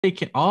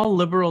all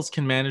liberals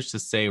can manage to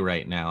say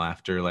right now,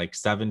 after like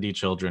 70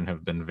 children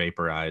have been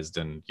vaporized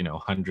and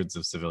hundreds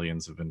of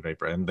civilians have been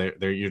vaporized, and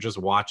you're just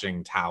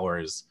watching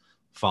towers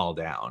fall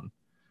down,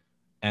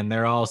 and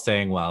they're all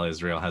saying, well,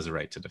 Israel has a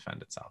right to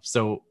defend itself.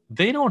 So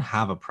they don't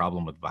have a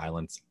problem with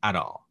violence at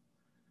all.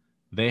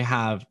 They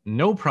have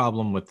no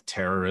problem with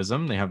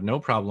terrorism. They have no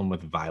problem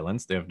with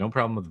violence. They have no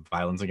problem with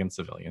violence against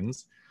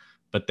civilians.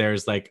 But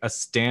there's like a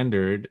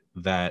standard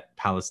that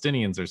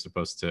Palestinians are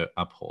supposed to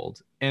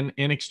uphold. And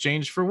in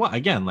exchange for what?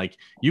 Again, like,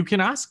 you can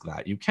ask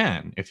that. You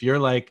can. If you're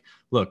like,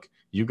 look,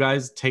 you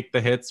guys take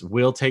the hits,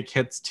 we'll take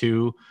hits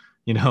too,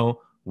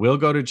 we'll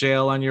go to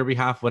jail on your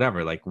behalf,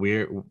 whatever. Like,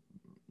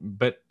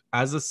 but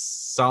as a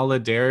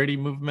solidarity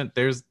movement,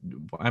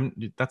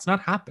 that's not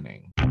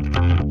happening.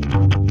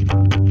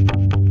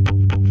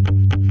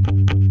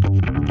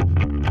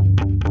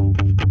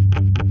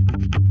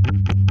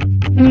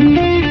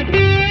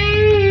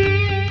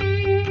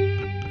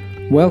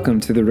 Welcome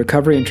to the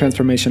Recovery and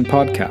Transformation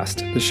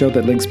Podcast, the show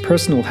that links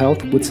personal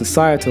health with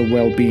societal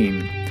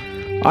well-being.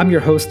 I'm your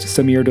host,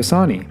 Samir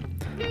Dossani.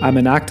 I'm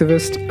an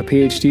activist, a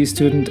PhD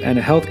student, and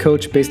a health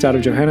coach based out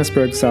of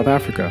Johannesburg, South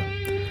Africa.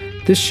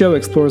 This show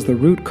explores the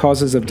root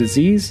causes of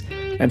disease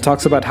and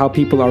talks about how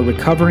people are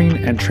recovering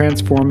and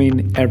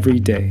transforming every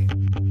day.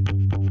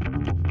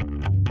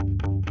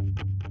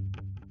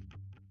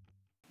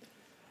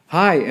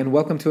 Hi, and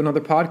welcome to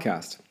another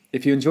podcast.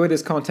 If you enjoy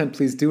this content,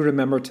 please do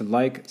remember to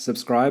like,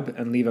 subscribe,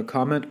 and leave a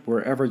comment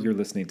wherever you're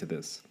listening to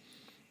this.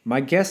 My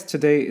guest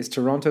today is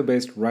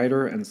Toronto-based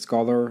writer and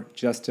scholar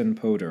Justin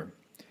Podur.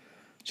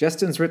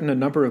 Justin's written a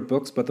number of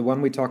books, but the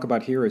one we talk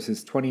about here is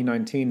his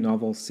 2019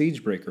 novel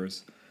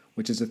Siegebreakers,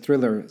 which is a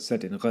thriller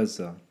set in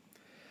Gaza.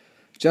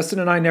 Justin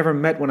and I never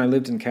met when I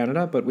lived in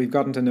Canada, but we've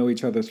gotten to know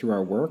each other through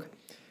our work,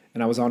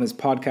 and I was on his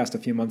podcast a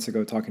few months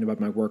ago talking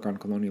about my work on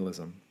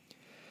colonialism.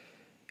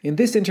 In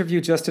this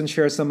interview, Justin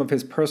shares some of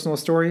his personal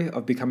story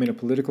of becoming a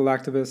political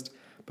activist,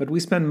 but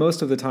we spend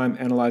most of the time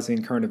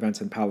analyzing current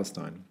events in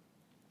Palestine.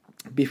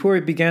 Before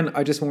we begin,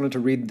 I just wanted to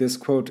read this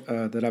quote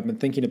that I've been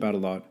thinking about a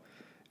lot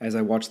as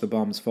I watch the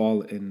bombs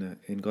fall in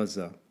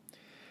Gaza.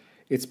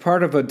 It's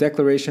part of a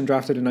declaration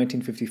drafted in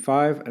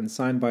 1955 and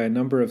signed by a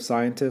number of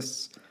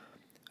scientists,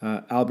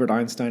 Albert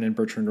Einstein and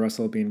Bertrand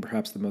Russell being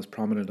perhaps the most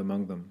prominent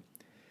among them.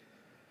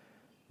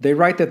 They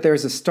write that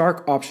there's a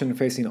stark option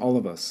facing all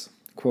of us.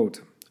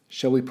 Quote,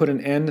 "Shall we put an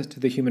end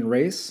to the human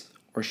race,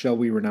 or shall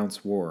we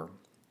renounce war?"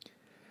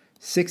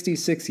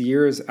 66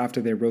 years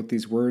after they wrote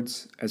these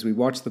words, as we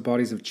watch the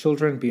bodies of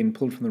children being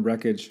pulled from the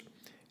wreckage,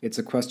 it's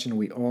a question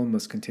we all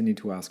must continue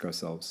to ask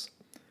ourselves.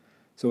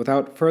 So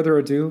without further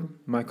ado,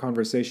 my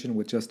conversation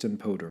with Justin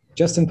Podur.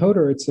 Justin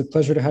Podur, it's a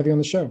pleasure to have you on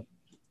the show.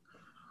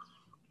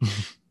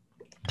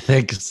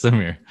 Thanks,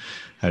 Samir.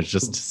 I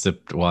just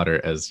sipped water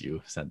as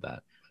you said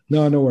that.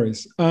 No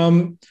worries.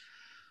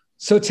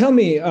 So tell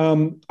me,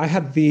 I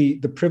had the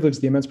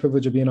immense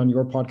privilege of being on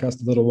your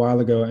podcast a little while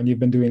ago, and you've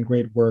been doing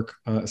great work,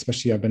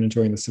 especially I've been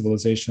enjoying the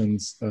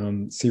Civilizations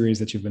series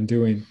that you've been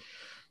doing.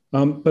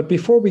 But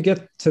before we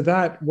get to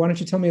that, why don't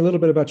you tell me a little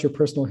bit about your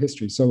personal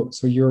history? So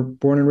you're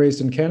born and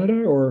raised in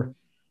Canada, or?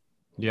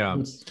 Yeah.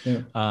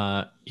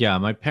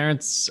 My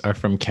parents are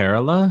from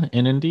Kerala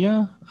in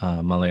India,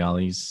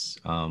 Malayalis.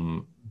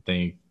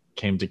 They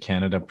came to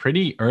Canada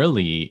pretty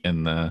early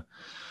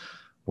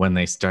when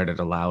they started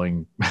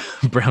allowing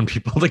brown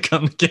people to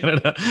come to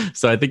Canada.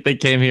 So I think they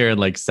came here in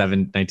like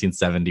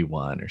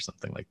 1971 or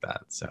something like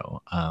that.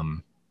 So,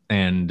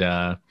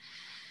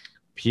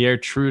 Pierre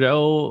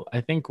Trudeau,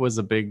 I think, was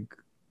I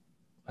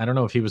don't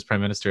know if he was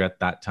prime minister at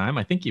that time.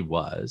 I think he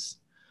was.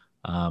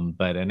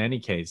 But in any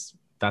case,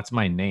 that's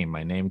my name.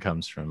 My name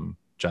comes from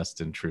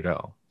Justin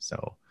Trudeau.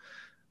 So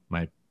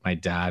my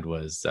dad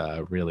was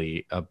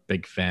really a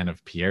big fan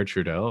of Pierre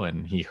Trudeau,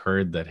 and he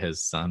heard that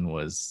his son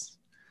was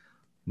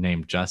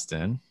named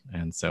Justin,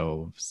 and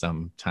so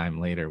some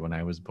time later when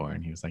I was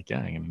born, he was like,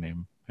 I'm gonna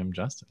name him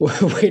Justin.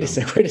 Wait a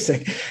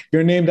sec.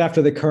 You're named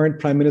after the current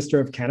Prime Minister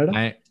of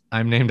Canada?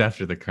 I'm named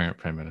after the current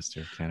Prime Minister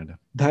of Canada.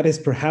 That is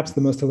perhaps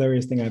the most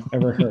hilarious thing I've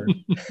ever heard.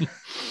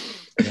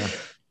 Yeah.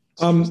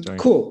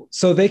 Cool.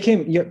 So they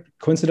came,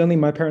 coincidentally,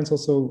 my parents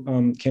also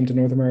came to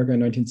North America in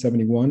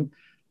 1971.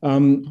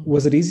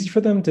 Was it easy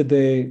for them? Did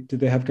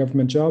they have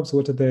government jobs?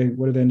 What did they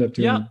end up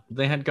doing? Yeah,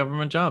 they had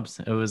government jobs.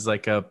 It was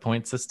like a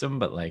point system,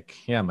 but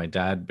my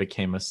dad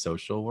became a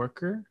social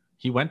worker.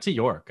 He went to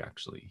York,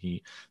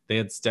 actually. They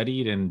had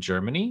studied in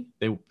Germany.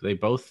 They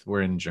both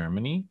were in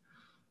Germany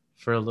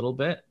for a little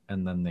bit,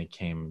 and then they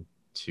came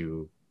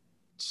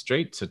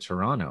straight to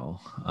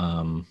Toronto.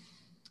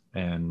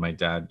 And my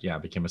dad,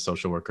 became a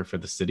social worker for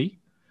the city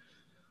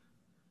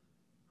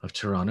of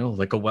Toronto,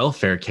 like a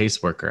welfare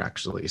caseworker,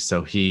 actually.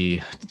 So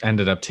he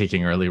ended up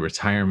taking early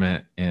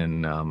retirement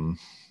in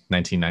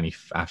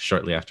 1995,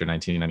 shortly after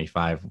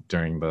 1995,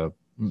 during the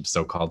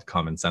so-called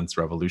Common Sense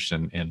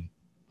Revolution in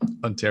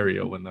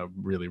Ontario, when the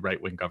really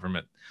right-wing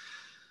government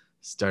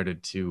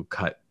started to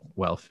cut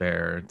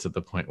welfare to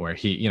the point where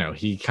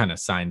he kind of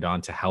signed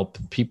on to help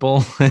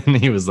people. And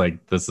he was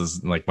like, this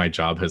is like, my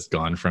job has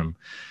gone from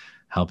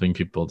helping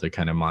people to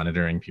kind of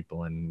monitoring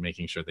people and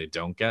making sure they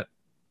don't get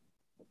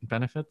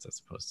benefits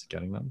as opposed to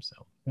getting them.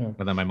 So,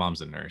 but then my mom's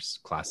a nurse,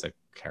 classic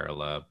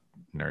Kerala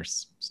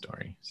nurse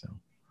story. So,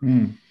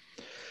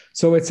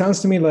 so it sounds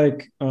to me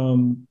like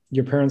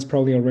your parents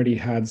probably already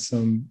had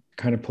some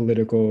kind of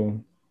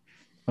political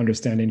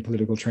understanding,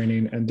 political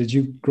training. And did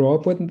you grow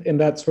up in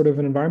that sort of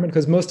an environment?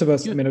 Because most of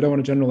us, I mean, I don't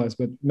want to generalize,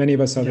 but many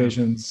of us South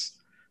Asians,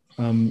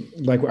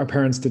 like our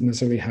parents didn't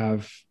necessarily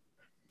have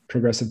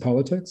progressive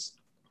politics.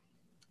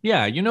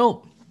 Yeah,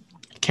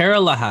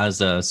 Kerala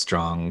has a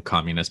strong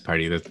communist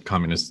party. The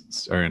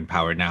communists are in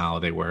power now.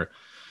 They were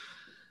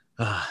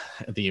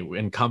the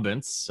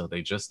incumbents, so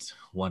they just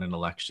won an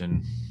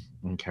election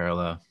in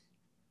Kerala.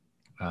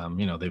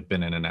 They've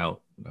been in and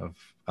out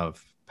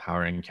of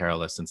power in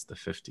Kerala since the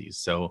 50s.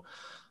 So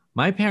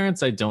my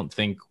parents, I don't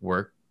think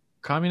were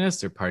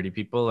communists or party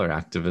people or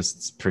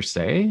activists per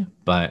se,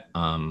 but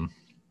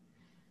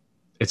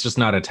it's just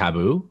not a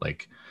taboo.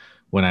 Like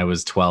when I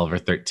was 12 or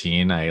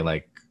 13,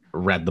 I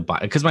read the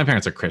Bible because my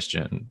parents are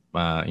Christian.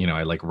 I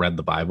read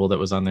the Bible that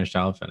was on their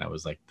shelf, and I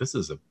was like, this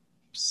is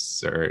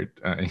absurd.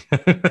 I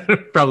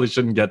probably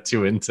shouldn't get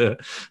too into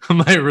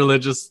my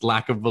religious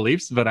lack of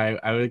beliefs, but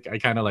I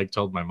kind of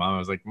told my mom, I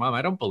was like, Mom,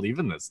 I don't believe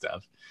in this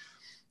stuff.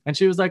 And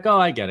she was like, oh,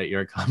 I get it,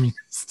 you're a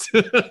communist.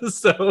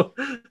 so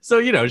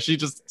she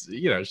just,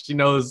 she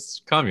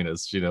knows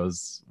communists, she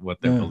knows what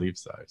their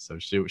beliefs are. So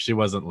she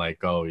wasn't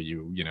like, oh,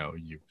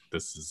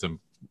 this is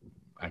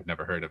I've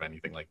never heard of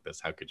anything like this.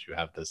 How could you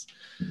have this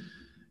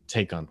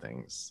take on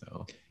things?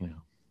 So,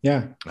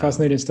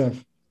 fascinating stuff.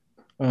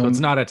 So it's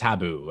not a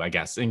taboo, I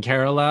guess. In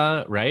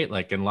Kerala, right?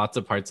 Like in lots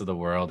of parts of the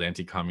world,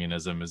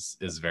 anti-communism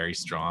is very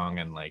strong.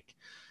 And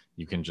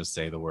you can just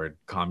say the word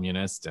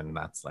communist and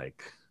that's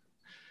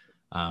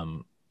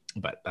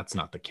but that's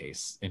not the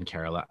case in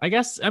Kerala. I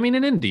guess, in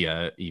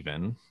India,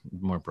 even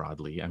more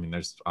broadly,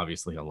 there's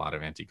obviously a lot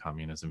of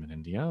anti-communism in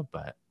India,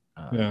 but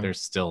there's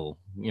still,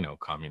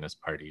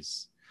 communist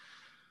parties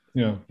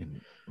in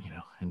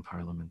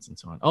parliaments and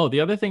so on. Oh, the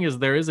other thing is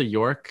there is a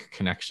York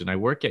connection. I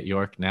work at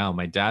York now.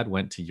 My dad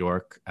went to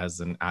York as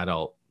an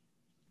adult,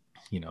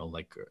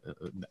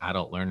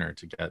 adult learner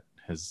to get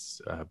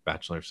his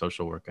Bachelor of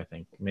Social Work, I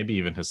think, maybe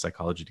even his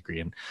psychology degree.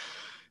 And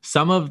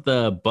some of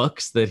the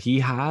books that he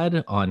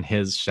had on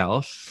his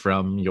shelf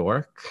from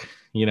York,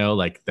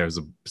 there's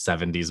a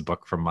 70s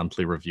book from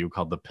Monthly Review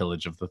called The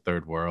Pillage of the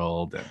Third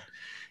World. And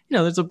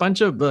there's a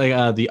bunch of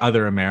The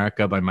Other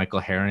America by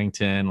Michael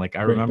Harrington.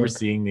 I remember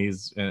seeing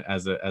these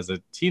as a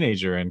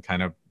teenager and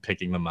kind of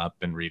picking them up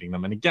and reading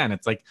them. And again,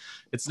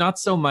 it's not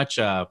so much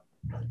a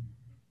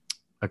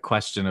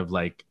question of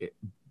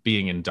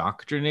being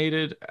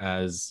indoctrinated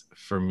as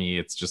for me,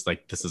 it's just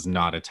this is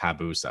not a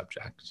taboo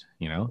subject.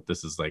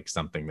 This is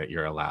something that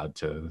you're allowed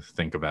to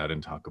think about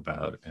and talk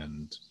about.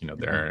 And,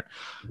 there are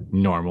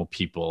normal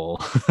people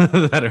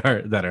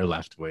that are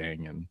left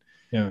wing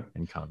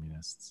and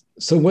communists.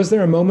 So was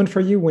there a moment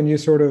for you when you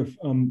sort of,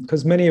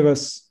 because many of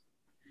us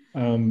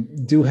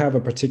do have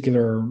a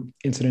particular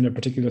incident, a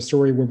particular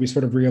story where we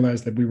sort of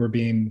realized that we were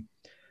being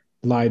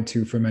lied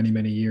to for many,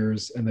 many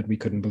years and that we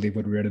couldn't believe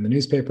what we read in the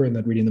newspaper and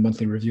that reading the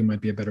Monthly Review might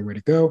be a better way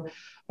to go.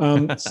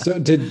 So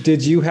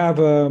did you have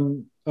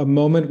a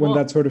moment when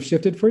that sort of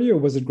shifted for you, or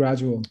was it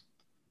gradual?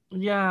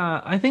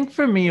 Yeah, I think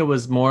for me it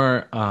was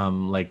more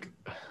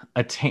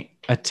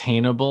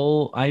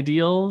attainable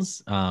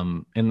ideals,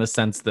 in the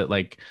sense that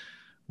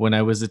when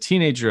I was a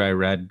teenager, I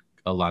read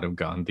a lot of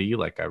Gandhi.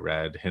 I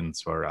read Hind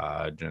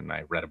Swaraj and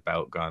I read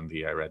about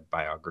Gandhi. I read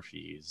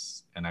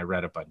biographies and I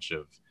read a bunch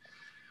of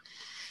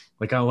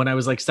when I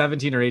was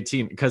 17 or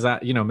 18, because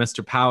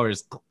Mr.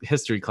 Powers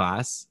history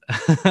class,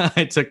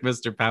 I took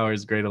Mr.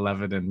 Powers grade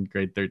 11 and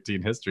grade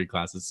 13 history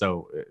classes.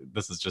 So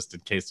this is just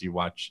in case you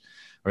watch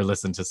or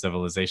listen to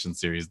Civilization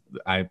series.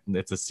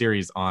 It's a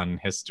series on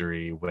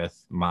history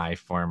with my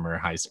former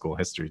high school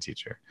history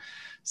teacher.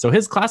 So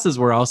his classes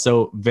were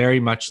also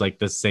very much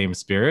the same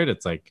spirit.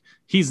 It's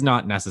he's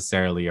not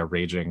necessarily a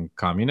raging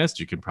communist.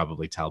 You can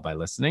probably tell by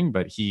listening,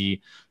 but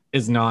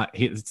it's not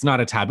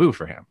a taboo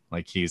for him.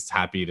 He's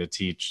happy to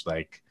teach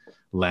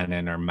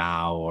Lenin or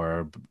Mao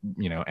or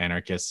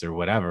anarchists or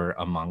whatever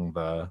among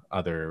the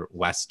other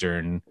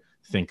Western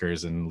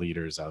thinkers and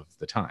leaders of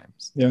the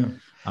times.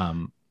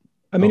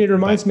 It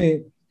reminds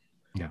me.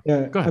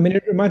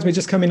 It reminds me,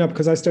 just coming up,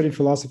 because I studied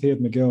philosophy at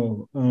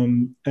McGill,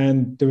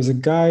 and there was a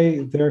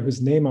guy there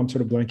whose name I'm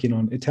sort of blanking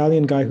on,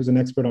 Italian guy who's an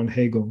expert on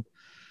Hegel,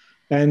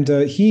 and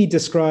he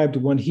described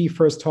when he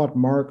first taught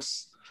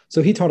Marx.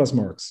 So he taught us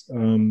Marx.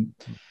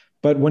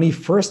 But when he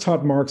first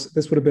taught Marx,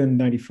 this would have been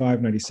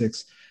 95,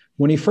 96.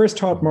 When he first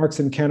taught Marx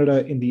in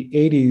Canada in the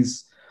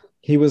 80s,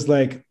 he was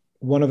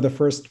one of the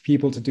first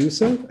people to do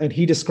so. And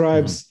he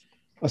describes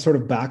a sort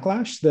of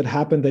backlash that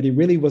happened that he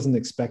really wasn't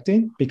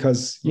expecting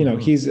because,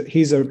 he's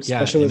a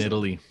specialist. In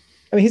Italy.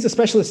 He's a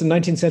specialist in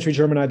 19th century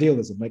German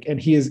idealism.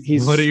 And he's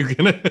what are you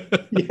gonna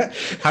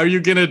how are you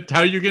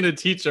gonna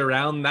teach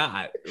around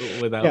that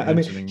without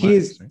mentioning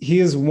Marx, right? He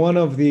is one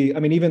of the,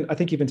 I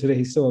think even today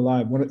he's still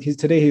alive.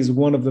 He's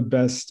one of the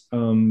best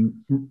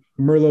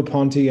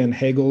Merleau-Ponty and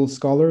Hegel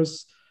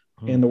scholars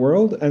in the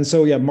world. And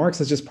so, yeah,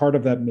 Marx is just part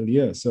of that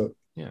milieu. So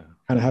Yeah.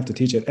 kind of have to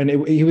teach it.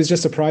 And he was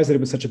just surprised that it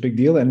was such a big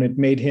deal, and it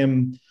made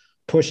him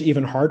push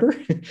even harder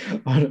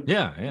on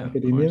Yeah.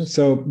 academia.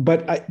 So,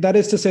 but that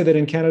is to say that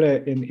in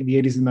Canada in the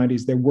 80s and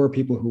 90s, there were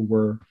people who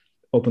were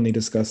openly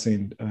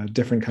discussing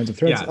different kinds of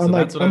threats, Yeah. So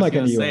that's what I was unlike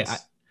going in to the say.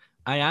 US.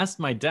 I asked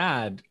my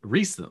dad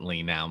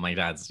recently now, my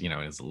dad's, in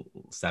his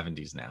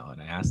 70s now.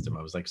 And I asked him,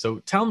 I was like, so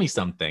tell me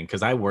something,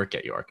 because I work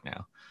at York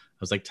now.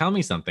 I was like, tell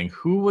me something.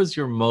 Who was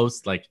your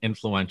most like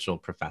influential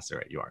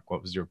professor at York?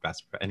 What was your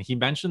best? And he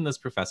mentioned this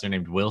professor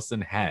named Wilson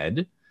Head.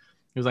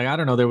 He was like, I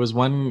don't know. There was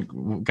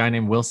one guy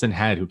named Wilson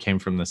Head who came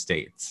from the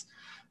States.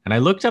 And I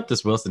looked up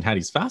this Wilson Head.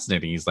 He's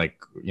fascinating. He's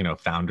like,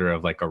 founder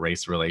of like a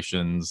race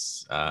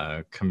relations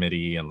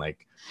committee, and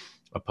like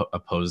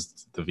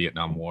opposed the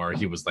Vietnam War.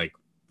 He was like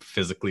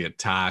physically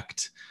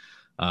attacked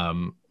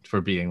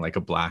for being like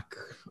a black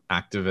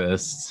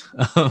activist.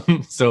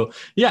 So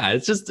yeah,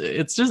 it's just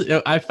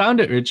I found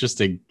it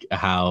interesting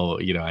how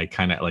I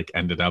kind of like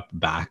ended up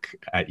back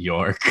at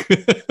York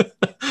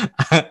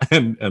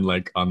and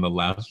like on the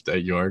left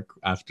at York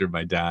after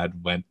my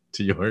dad went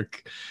to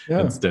York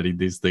and studied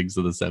these things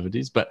in the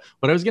 70s. But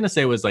what I was gonna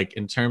say was like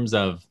in terms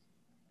of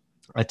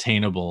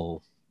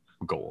attainable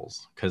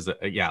goals, because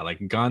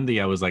like Gandhi,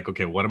 I was like,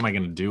 okay, what am I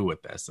gonna do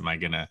with this? Am I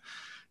gonna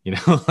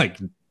like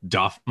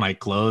doff my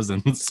clothes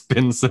and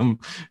spin some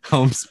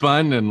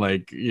homespun and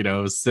like,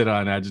 sit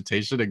on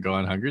agitation and go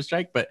on hunger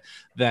strike? But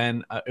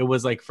then it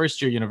was like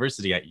first year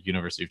university at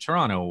University of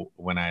Toronto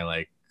when I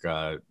like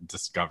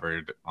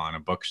discovered on a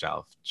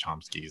bookshelf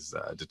Chomsky's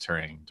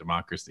Deterring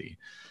Democracy.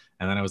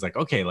 And then I was like,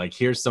 okay, like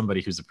here's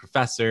somebody who's a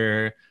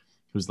professor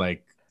who's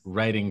like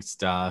writing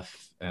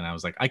stuff. And I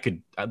was like, I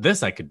could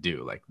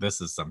do, like,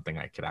 this is something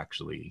I could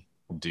actually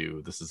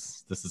do. This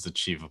is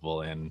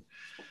achievable in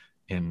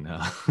in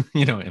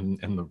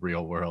the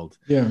real world.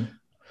 Yeah.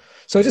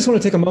 So I just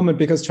want to take a moment,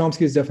 because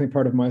Chomsky is definitely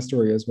part of my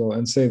story as well,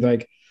 and say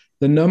like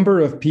the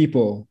number of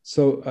people.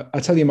 So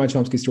I'll tell you my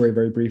Chomsky story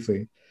very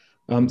briefly.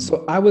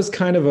 So I was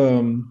kind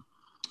of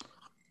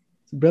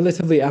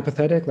relatively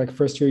apathetic, like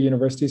first year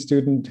university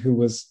student who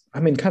was,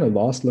 kind of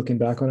lost looking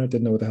back on it,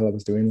 didn't know what the hell I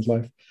was doing in his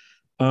life.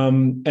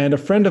 And a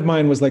friend of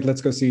mine was like,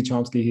 let's go see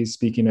Chomsky. He's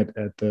speaking at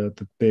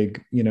the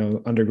big,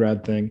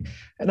 undergrad thing.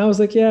 And I was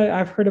like, yeah,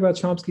 I've heard about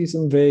Chomsky,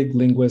 some vague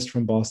linguist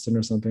from Boston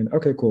or something.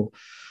 Okay, cool.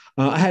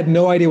 I had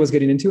no idea what I was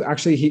getting into.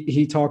 Actually,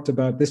 he talked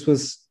about, this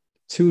was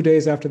 2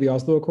 days after the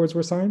Oslo Accords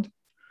were signed.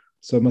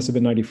 So it must have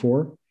been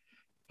 94.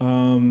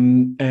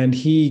 And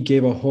he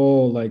gave a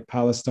whole like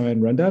Palestine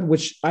rundown,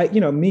 which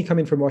me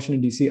coming from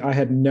Washington, D.C., I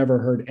had never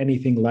heard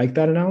anything like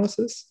that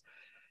analysis.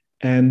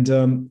 And,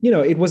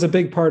 it was a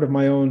big part of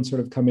my own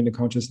sort of coming to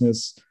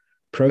consciousness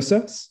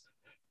process.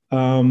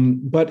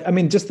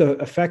 But just the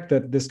effect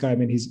that this guy,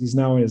 he's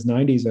now in his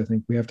 90s, I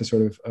think we have to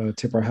sort of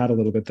tip our hat a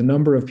little bit. The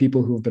number of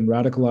people who have been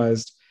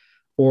radicalized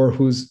or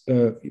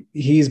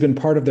he's been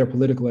part of their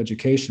political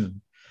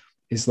education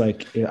is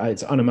like,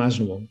 it's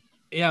unimaginable.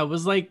 Yeah, I've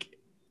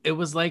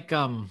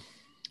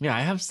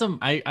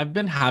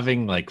been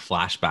having like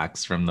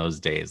flashbacks from those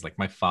days. Like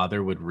my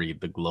father would read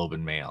the Globe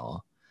and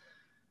Mail,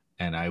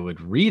 and I would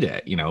read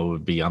it, it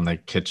would be on the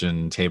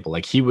kitchen table.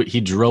 Like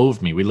he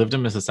drove me. We lived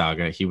in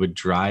Mississauga. He would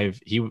drive,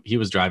 he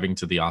was driving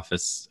to the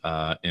office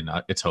in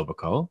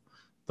Etobicoke,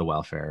 the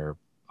welfare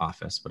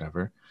office,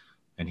 whatever.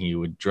 And he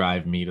would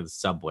drive me to the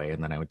subway,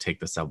 and then I would take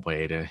the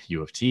subway to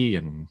U of T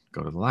and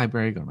go to the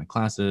library, go to my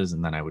classes,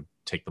 and then I would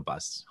take the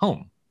bus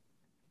home.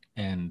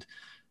 And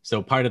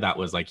so part of that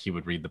was like he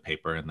would read the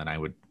paper, and then I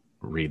would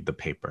read the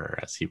paper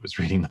as he was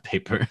reading the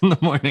paper in the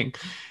morning.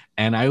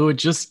 And I would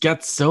just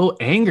get so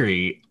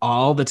angry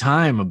all the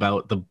time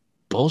about the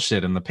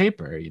bullshit in the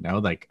paper,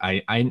 like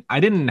I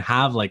didn't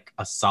have like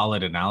a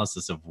solid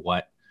analysis of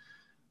what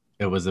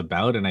it was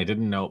about, and I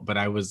didn't know, but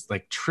I was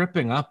like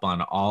tripping up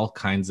on all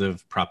kinds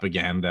of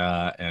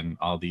propaganda and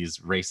all these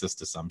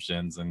racist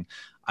assumptions. And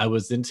I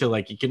was into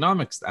like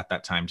economics at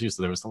that time too,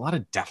 so there was a lot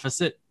of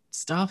deficit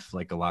stuff,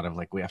 like a lot of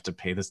like, we have to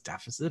pay this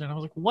deficit. And I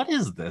was like, what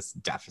is this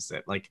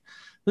deficit? Like,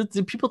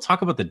 people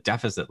talk about the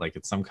deficit like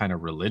it's some kind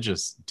of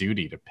religious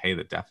duty to pay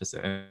the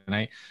deficit.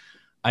 And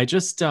I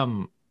just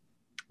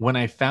when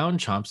I found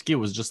Chomsky, it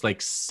was just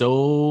like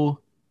so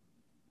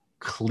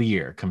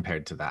clear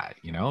compared to that.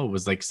 It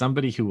was like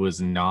somebody who was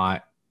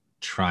not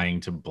trying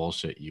to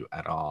bullshit you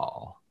at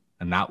all.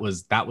 And that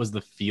was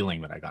the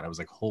feeling that I got. I was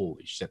like,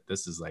 holy shit,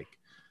 this is like,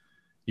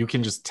 you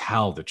can just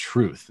tell the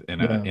truth in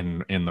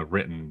the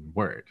written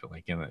word,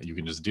 like you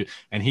can just do.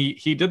 And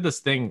he did this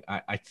thing.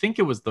 I think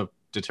it was the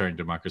Deterring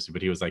Democracy,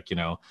 but he was like,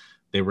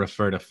 they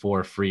refer to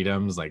 4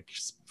 freedoms, like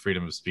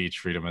freedom of speech,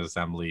 freedom of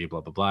assembly,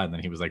 blah blah blah. And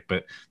then he was like,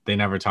 but they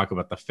never talk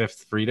about the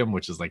 5th freedom,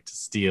 which is like to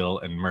steal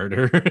and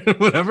murder,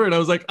 whatever. And I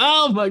was like,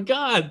 oh my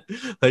god,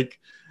 like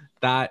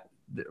that.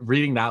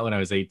 Reading that when I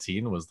was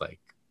 18 was like,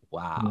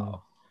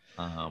 wow.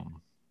 Yeah.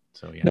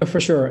 So yeah. No, for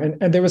sure.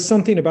 And there was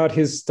something about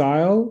his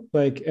style,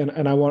 like, and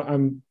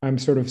I'm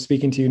sort of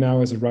speaking to you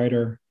now as a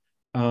writer.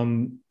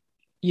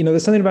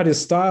 there's something about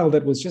his style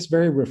that was just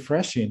very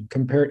refreshing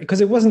compared,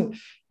 because it wasn't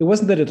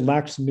that it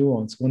lacked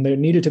nuance when there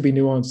needed to be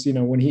nuance.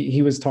 When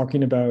he was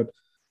talking about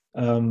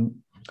um,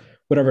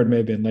 whatever it may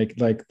have been,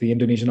 like the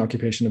Indonesian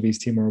occupation of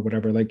East Timor or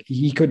whatever, like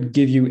he could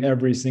give you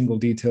every single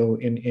detail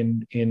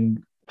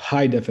in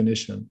high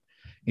definition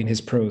in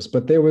his prose.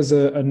 But there was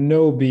a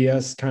no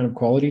BS kind of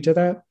quality to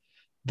that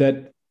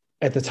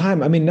at the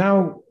time. I mean,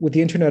 now with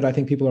the internet, I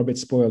think people are a bit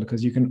spoiled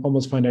because you can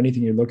almost find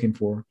anything you're looking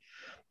for.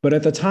 But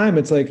at the time,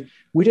 it's like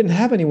we didn't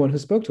have anyone who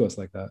spoke to us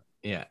like that.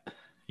 Yeah.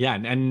 Yeah.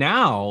 And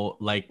now,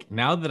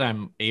 now that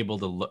I'm able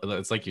to look,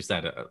 it's like you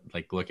said,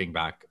 like looking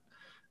back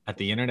at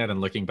the internet and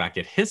looking back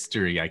at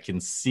history, I can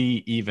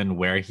see even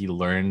where he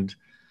learned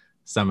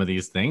some of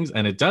these things.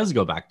 And it does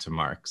go back to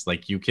Marx.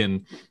 Like you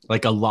can,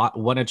 like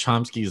one of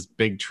Chomsky's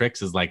big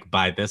tricks is like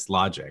by this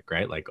logic,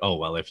 right? Like, oh,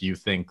 well, if you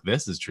think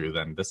this is true,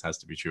 then this has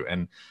to be true.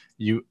 And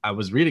I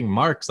was reading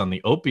Marx on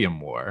the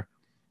Opium War,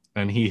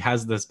 and he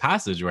has this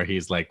passage where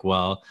he's like,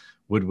 well,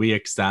 would we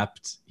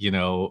accept,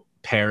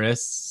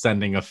 Paris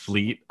sending a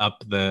fleet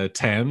up the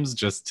Thames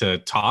just to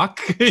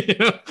talk?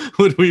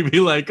 Would we be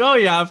like, oh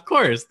yeah, of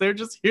course, they're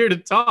just here to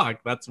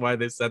talk. That's why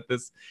they sent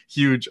this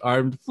huge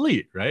armed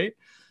fleet, right?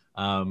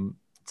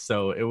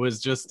 So it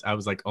was just, I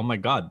was like, oh my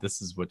God,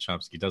 this is what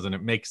Chomsky does. And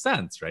it makes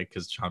sense, right?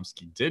 Because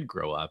Chomsky did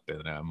grow up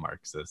in a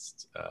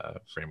Marxist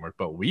framework,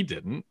 but we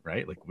didn't,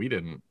 right? Like we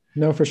didn't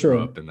No, for sure.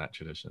 grow up in that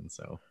tradition.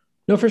 So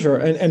No, for sure.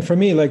 And for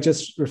me, like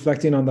just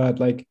reflecting on that,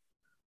 like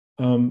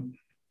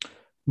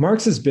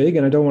Marx is big,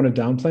 and I don't want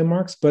to downplay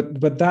Marx,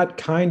 but that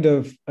kind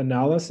of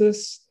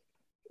analysis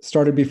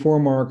started before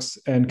Marx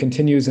and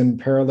continues in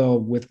parallel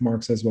with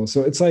Marx as well.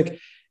 So it's like,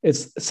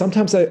 it's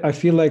sometimes I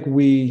feel like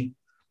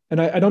and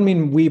I don't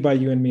mean we by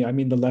you and me, I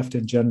mean the left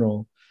in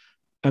general.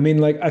 I mean,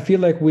 like, I feel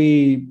like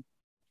we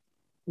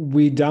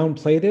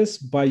downplay this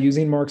by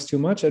using Marx too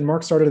much. And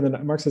Marx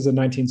is a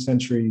 19th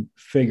century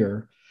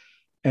figure.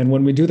 And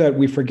when we do that,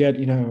 we forget,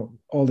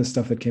 all this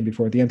stuff that came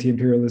before, the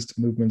anti-imperialist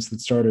movements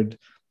that started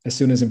as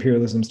soon as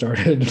imperialism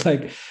started,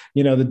 like,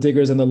 the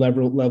diggers and the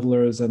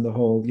levelers and the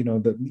whole,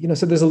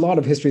 so there's a lot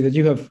of history that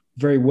you have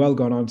very well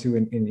gone on to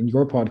in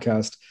your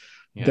podcast.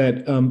 Yeah.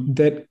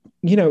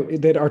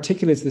 that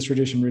articulates this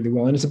tradition really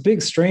well. And it's a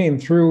big strain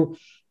through,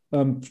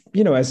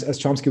 as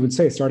Chomsky would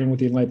say, starting with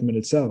the Enlightenment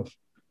itself.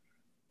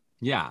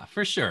 Yeah,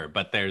 for sure.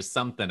 But there's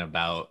something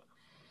about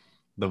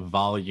the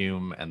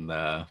volume and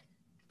the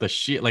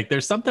sheer, like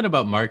there's something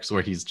about Marx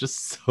where he's just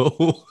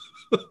so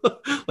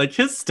like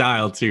his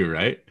style too,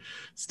 right?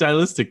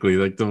 Stylistically,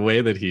 like the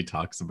way that he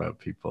talks about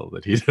people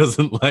that he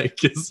doesn't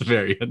like is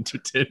very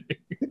entertaining.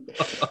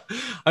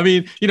 I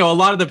mean, a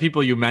lot of the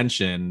people you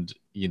mentioned,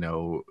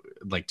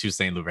 like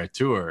Toussaint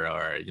Louverture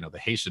or, the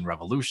Haitian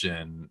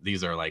Revolution,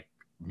 these are like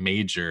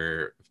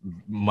major,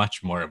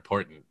 much more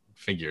important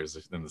figures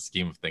in the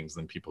scheme of things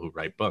than people who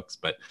write books.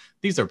 But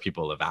these are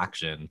people of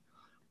action.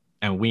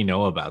 And we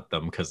know about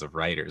them because of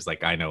writers.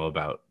 Like I know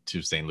about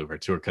Toussaint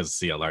Louverture because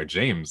C.L.R.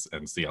 James,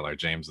 and C.L.R.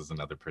 James is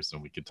another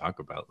person we could talk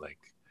about, like,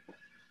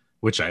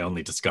 which I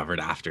only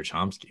discovered after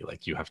Chomsky.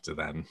 Like you have to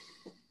then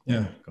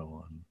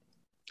go on.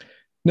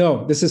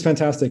 No, this is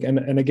fantastic.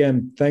 And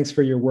again, thanks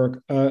for your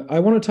work. I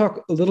want to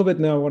talk a little bit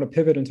now. I want to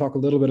pivot and talk a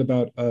little bit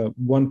about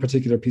one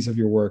particular piece of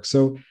your work.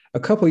 So a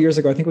couple of years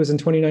ago, I think it was in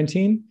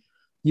 2019,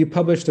 you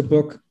published a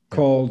book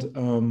called,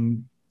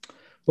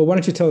 well, why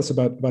don't you tell us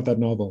about that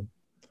novel?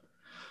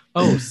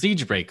 Oh,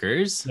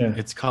 Siegebreakers. Yeah.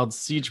 It's called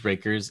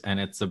Siegebreakers, and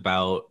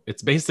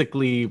it's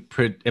basically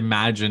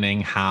imagining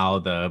how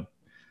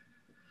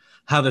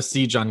the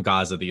siege on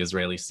Gaza, the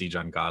Israeli siege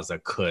on Gaza,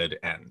 could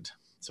end.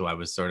 So I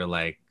was sort of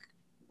like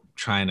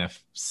trying to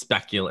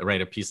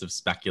write a piece of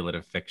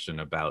speculative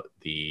fiction about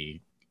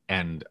the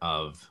end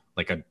of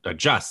like a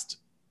just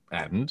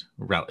end,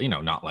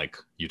 not like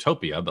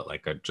utopia, but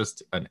like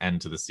just an end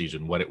to the siege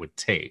and what it would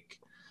take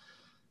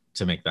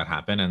to make that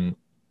happen. And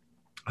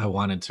I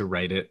wanted to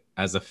write it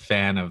as a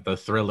fan of the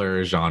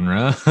thriller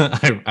genre.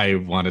 I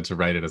wanted to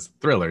write it as a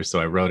thriller. So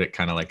I wrote it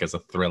kind of like as a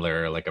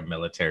thriller, like a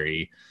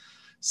military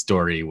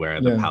story where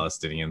the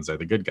Palestinians are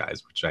the good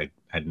guys, which I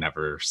had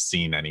never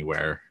seen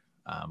anywhere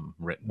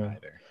written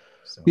either.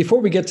 So. Before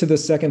we get to the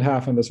second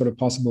half and the sort of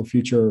possible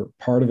future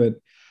part of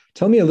it,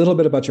 tell me a little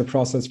bit about your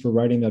process for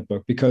writing that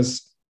book.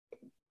 Because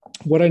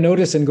what I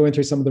noticed in going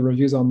through some of the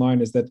reviews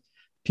online is that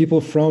people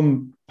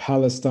from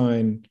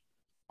Palestine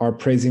are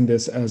praising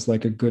this as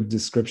like a good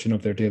description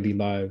of their daily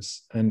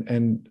lives.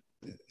 And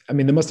I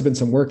mean, there must have been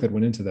some work that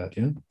went into that,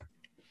 yeah?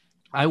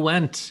 I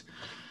went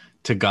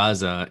to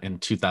Gaza in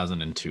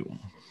 2002.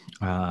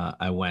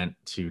 I went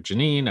to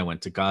Jenin, I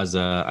went to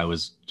Gaza.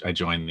 I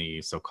joined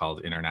the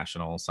so-called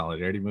International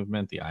Solidarity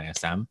Movement, the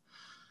ISM.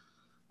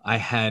 I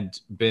had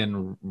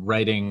been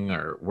writing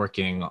or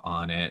working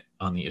on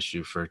the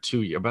issue for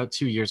about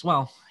 2 years,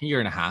 well, a year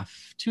and a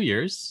half, 2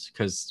 years,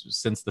 because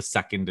since the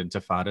second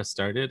Intifada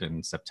started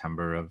in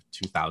September of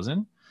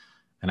 2000.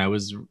 And I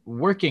was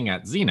working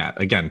at ZNet,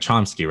 again,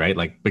 Chomsky, right?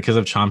 Like because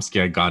of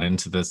Chomsky, I got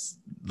into this,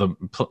 the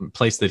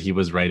place that he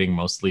was writing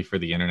mostly for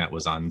the internet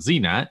was on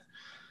ZNet.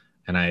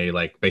 and I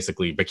like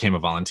basically became a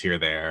volunteer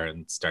there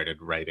and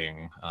started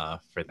writing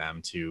for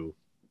them too.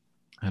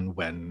 And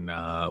when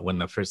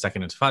the first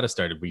second Intifada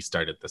started, we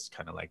started this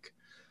kind of like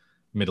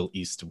Middle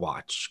East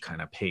Watch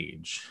kind of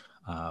page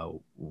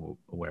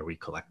where we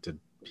collected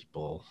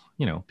people,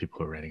 people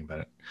who were writing about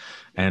it.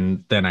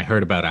 And then I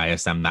heard about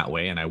ISM that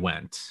way, and I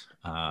went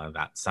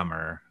that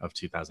summer of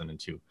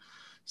 2002.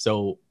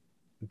 So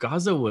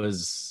Gaza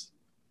was,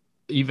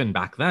 even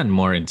back then,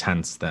 more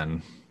intense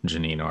than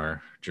Jenin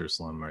or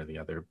Jerusalem or the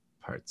other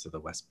parts of the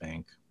West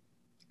Bank.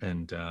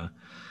 And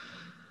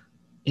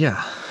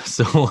yeah,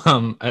 so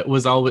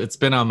it's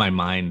been on my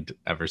mind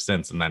ever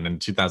since. And then in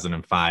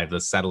 2005, the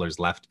settlers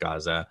left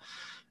Gaza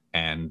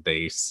and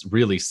they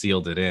really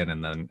sealed it in.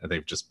 And then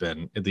the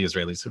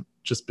Israelis have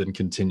just been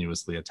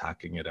continuously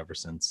attacking it ever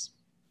since.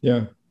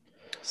 Yeah.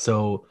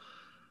 So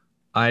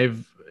I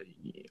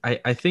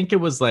think it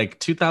was like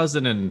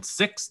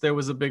 2006, there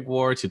was a big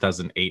war.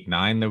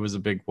 2008-9, there was a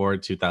big war.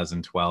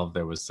 2012,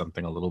 there was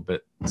something a little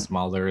bit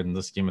smaller in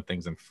the scheme of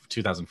things. And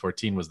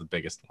 2014 was the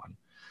biggest one.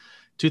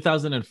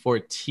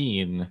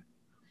 2014,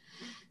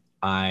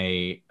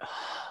 I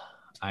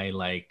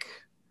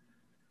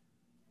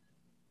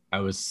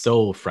was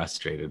so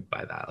frustrated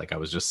by that. Like I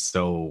was just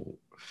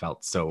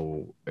felt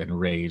so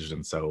enraged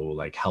and so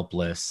like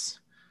helpless.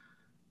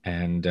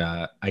 And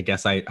I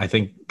guess I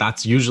think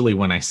that's usually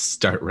when I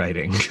start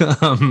writing.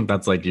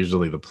 That's like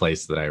usually the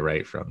place that I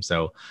write from.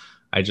 So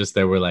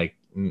there were like,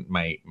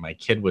 my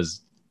kid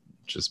was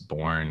just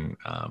born,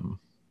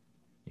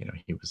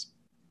 he was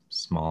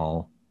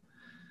small.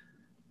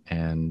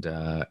 And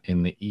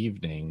in the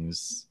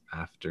evenings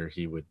after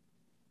he would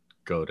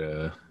go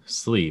to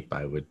sleep,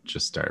 I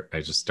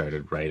just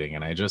started writing.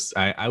 And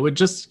I would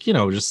just,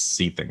 just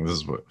see things. This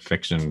is what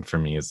fiction for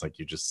me is like.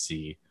 You just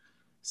see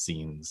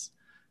scenes.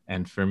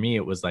 And for me,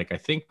 it was like, I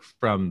think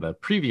from the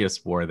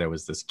previous war, there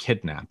was this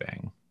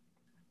kidnapping.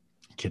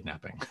 It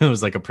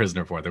was like a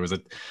prisoner of war. There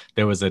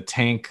was a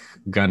tank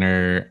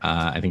gunner.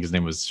 I think his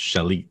name was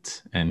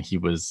Shalit, and he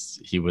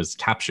was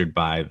captured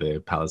by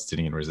the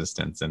Palestinian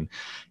resistance. And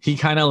he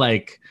kind of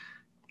like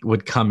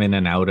would come in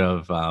and out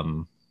of,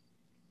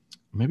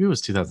 maybe it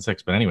was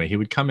 2006, but anyway, he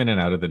would come in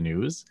and out of the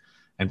news.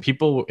 And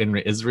people in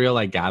Israel,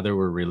 I gather,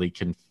 were really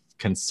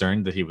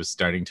concerned that he was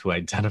starting to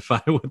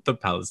identify with the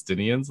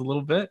Palestinians a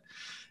little bit.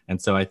 And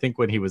so I think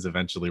when he was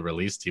eventually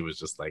released, he was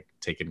just like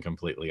taken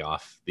completely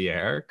off the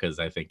air, because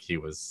I think he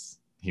was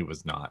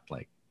not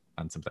like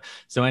unsympathetic.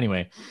 So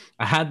anyway,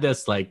 I had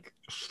this like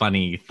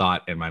funny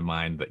thought in my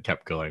mind that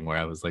kept going, where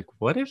I was like,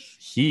 what if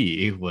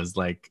he was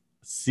like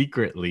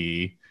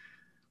secretly,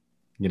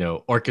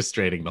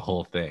 orchestrating the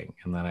whole thing?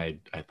 And then I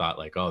thought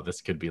like, oh, this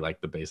could be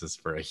like the basis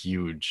for a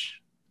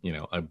huge,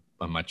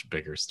 a much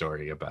bigger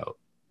story about.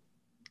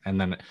 And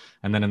then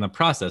in the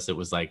process, it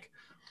was like,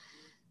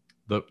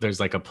 there's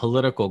like a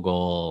political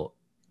goal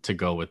to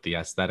go with the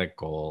aesthetic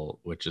goal,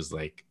 which is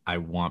like, I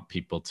want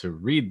people to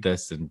read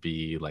this and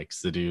be like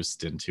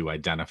seduced into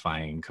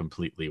identifying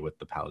completely with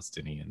the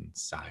Palestinian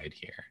side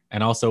here.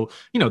 And also,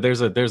 there's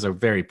a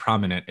very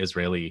prominent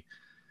Israeli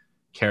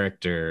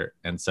character.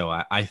 And so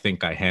I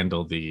think I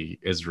handle the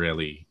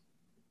Israeli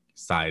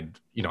side.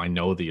 I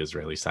know the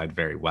Israeli side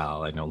very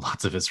well. I know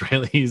lots of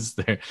Israelis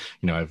there.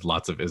 I have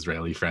lots of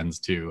Israeli friends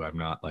too. I'm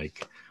not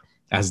like,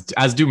 as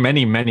do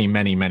many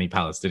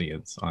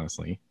Palestinians,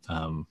 honestly.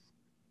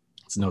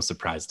 It's no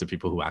surprise to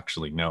people who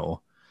actually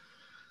know.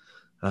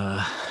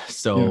 But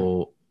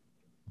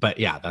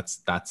yeah,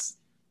 that's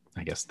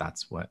I guess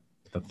that's what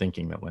the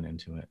thinking that went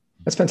into it.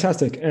 That's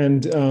fantastic.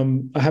 And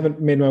I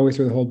haven't made my way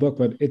through the whole book,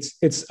 but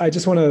I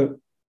just want to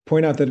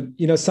point out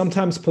that,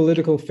 sometimes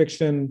political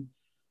fiction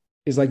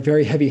is like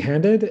very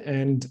heavy-handed,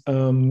 and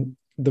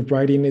the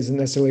writing isn't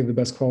necessarily the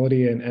best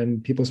quality,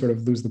 and people sort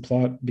of lose the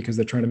plot because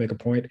they're trying to make a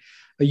point.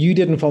 You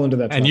didn't fall into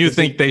that trap. And you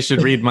think they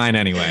should read mine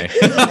anyway.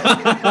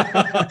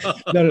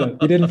 No.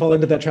 You didn't fall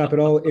into that trap at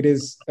all. It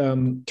is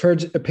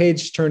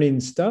page-turning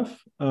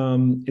stuff.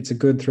 It's a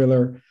good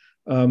thriller,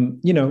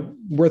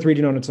 worth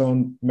reading on its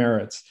own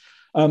merits.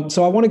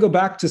 So I want to go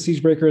back to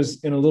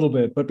Siegebreakers in a little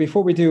bit. But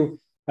before we do,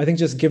 I think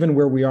just given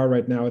where we are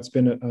right now, it's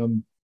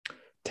been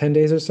 10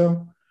 days or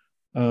so,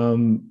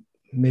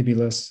 maybe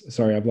less.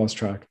 Sorry, I've lost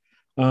track.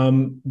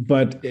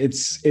 But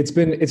it's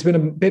been a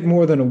bit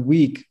more than a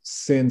week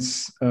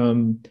since.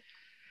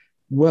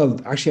 Well,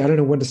 actually, I don't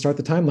know when to start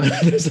the timeline.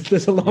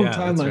 there's a long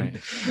timeline.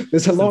 Right.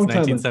 There's a long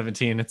timeline.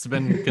 1917. It's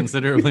been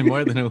considerably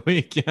more than a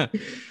week. Yeah.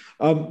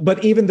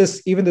 But even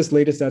this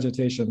latest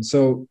agitation.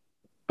 So,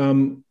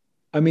 I'm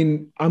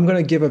going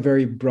to give a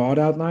very broad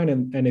outline,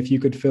 and if you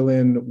could fill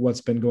in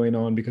what's been going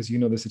on, because you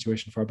know the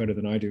situation far better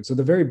than I do. So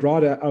the very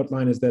broad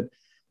outline is that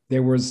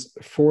there was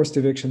forced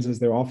evictions, as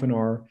there often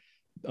are.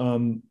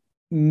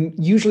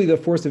 Usually the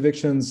forced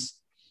evictions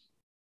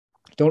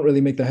don't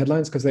really make the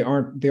headlines because they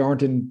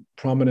aren't in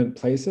prominent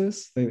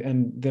places,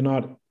 and they're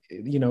not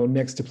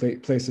next to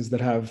places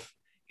that have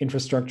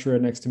infrastructure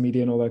and next to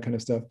media and all that kind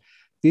of stuff.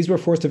 These were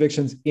forced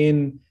evictions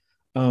in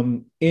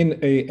in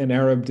an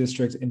Arab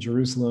district in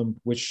Jerusalem,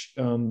 which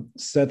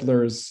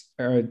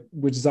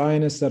which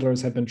Zionist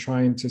settlers have been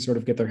trying to sort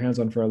of get their hands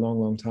on for a long,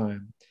 long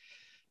time.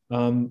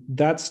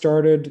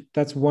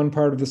 That's one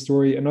part of the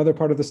story. Another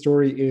part of the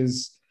story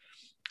is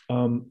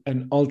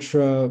an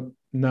ultra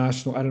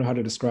national, I don't know how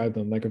to describe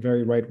them, like a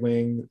very right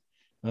wing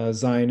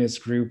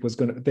Zionist group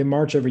they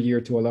march every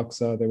year to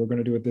Al-Aqsa. They were going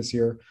to do it this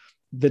year.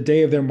 The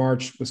day of their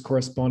march was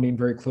corresponding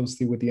very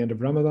closely with the end of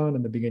Ramadan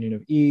and the beginning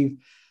of Eid.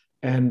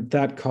 And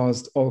that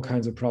caused all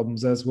kinds of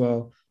problems as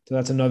well. So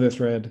that's another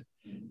thread.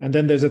 And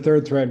then there's a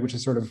third thread, which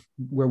is sort of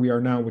where we are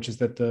now, which is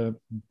that the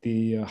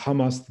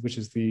Hamas, which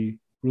is the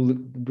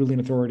ruling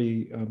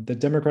authority, the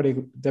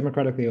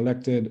democratically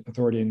elected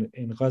authority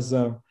in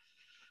Gaza,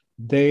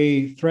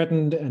 they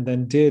threatened and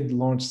then did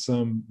launch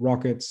some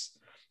rockets,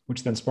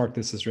 which then sparked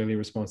this Israeli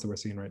response that we're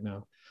seeing right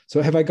now.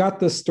 So have I got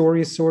the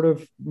story sort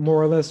of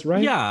more or less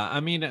right? Yeah,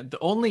 I mean, the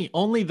only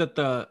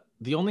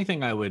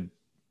thing I would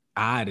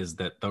add is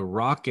that the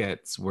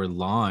rockets were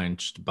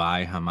launched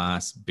by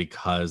Hamas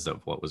because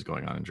of what was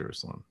going on in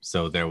Jerusalem.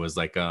 So there was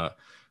like a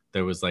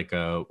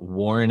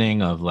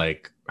warning of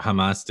like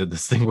Hamas did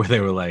this thing where they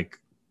were like,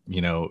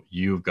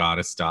 you've got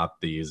to stop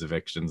these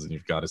evictions and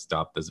you've got to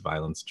stop this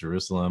violence in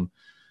Jerusalem.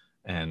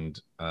 And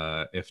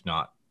if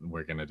not,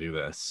 we're going to do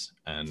this.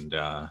 And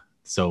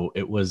so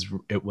it was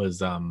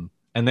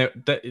and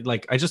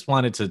like, I just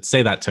wanted to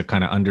say that to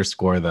kind of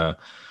underscore the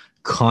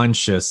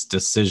conscious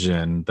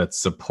decision that's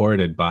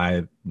supported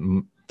by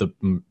the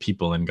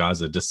people in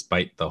Gaza,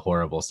 despite the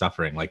horrible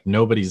suffering. Like,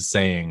 nobody's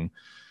saying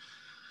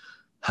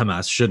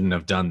Hamas shouldn't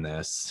have done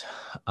this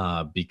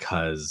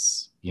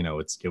because,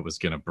 it was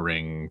going to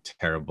bring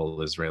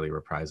terrible Israeli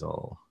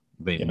reprisal.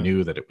 They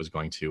knew that it was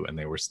going to, and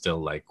they were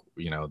still like,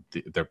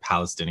 they're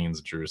Palestinians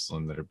in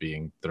Jerusalem that are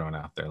being thrown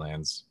off their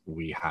lands.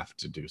 We have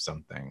to do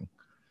something.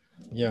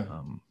 Yeah.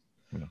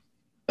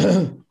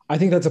 I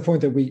think that's a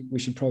point that we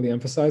should probably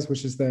emphasize,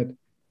 which is that,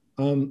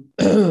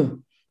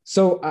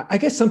 so I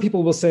guess some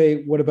people will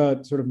say, what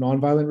about sort of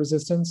nonviolent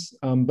resistance?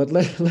 But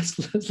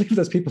let's leave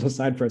those people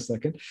aside for a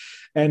second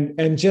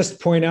and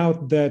just point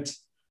out that,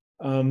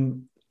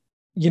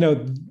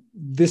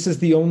 this is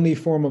the only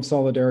form of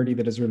solidarity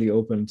that is really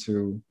open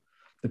to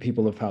the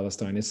people of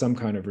Palestine, is some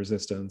kind of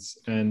resistance.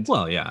 And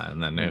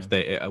and then if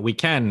we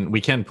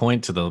can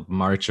point to the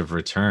March of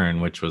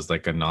Return, which was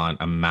like a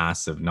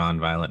massive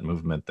nonviolent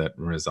movement that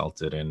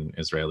resulted in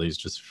Israelis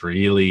just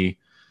freely,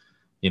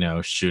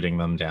 shooting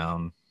them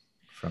down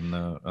from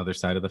the other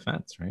side of the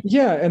fence, right?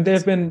 Yeah, and there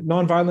have been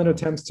nonviolent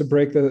attempts to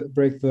break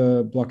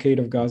the blockade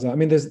of Gaza. I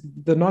mean,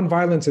 the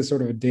nonviolence is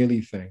sort of a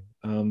daily thing,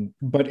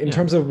 but in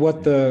terms of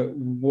what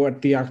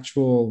the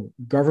actual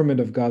government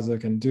of Gaza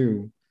can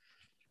do,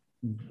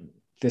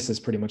 this is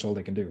pretty much all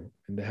they can do.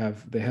 And they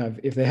have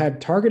if they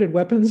had targeted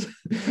weapons,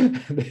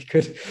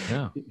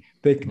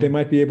 they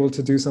might be able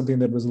to do something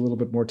that was a little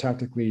bit more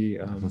tactically.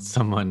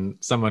 Someone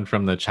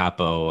from the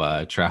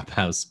Chapo Trap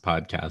House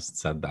podcast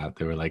said that.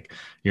 They were like,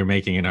 you're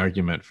making an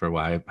argument for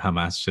why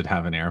Hamas should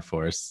have an air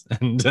force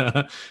and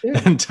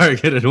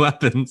targeted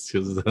weapons,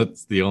 because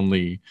that's the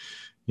only,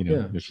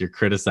 if you're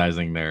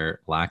criticizing their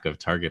lack of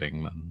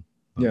targeting, then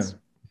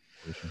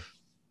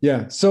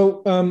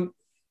So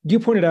you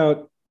pointed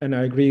out, and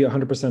I agree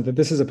 100% that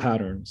this is a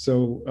pattern.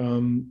 So,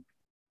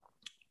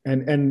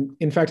 and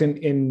in fact,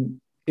 in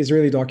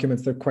Israeli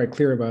documents, they're quite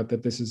clear about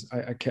that. This is,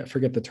 I can't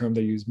forget the term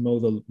they use, mow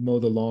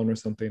the lawn or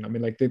something. I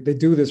mean, like they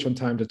do this from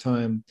time to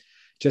time,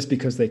 just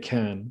because they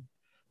can,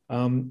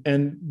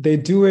 and they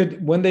do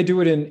it when they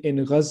do it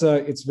in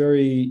Gaza. It's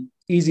very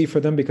easy for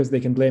them because they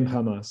can blame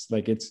Hamas.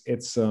 Like it's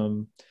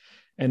and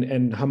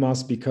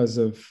Hamas, because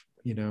of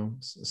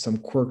some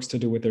quirks to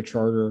do with their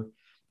charter,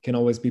 can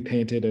always be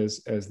painted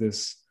as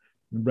this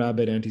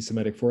rabid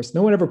anti-Semitic force.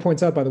 No one ever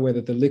points out, by the way,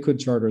 that the Likud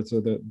charter, so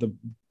the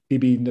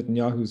Bibi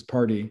Netanyahu's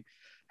party,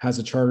 has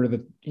a charter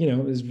that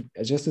is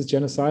just as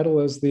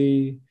genocidal as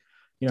the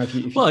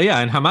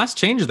and Hamas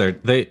changed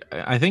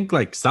I think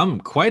like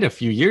quite a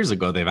few years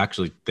ago they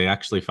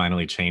actually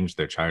finally changed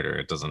their charter.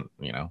 It doesn't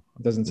it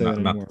doesn't say that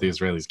anymore. Not that the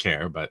Israelis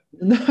care, but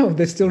no,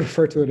 they still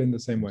refer to it in the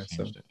same way.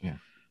 So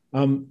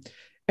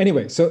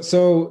anyway,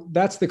 so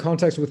that's the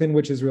context within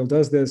which Israel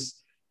does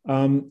this,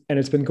 and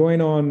it's been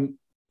going on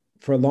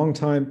for a long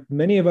time.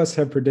 Many of us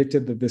have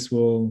predicted that this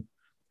will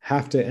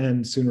have to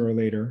end sooner or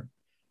later.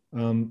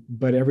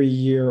 But every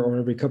year or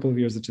every couple of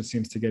years, it just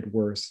seems to get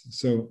worse.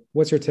 So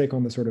what's your take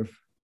on the sort of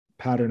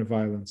pattern of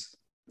violence?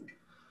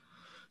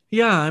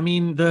 Yeah, I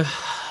mean,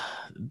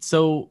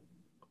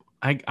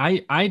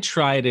 I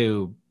try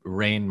to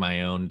rein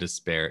my own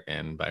despair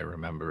in by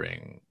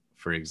remembering,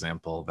 for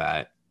example,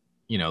 that,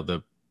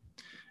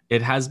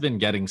 it has been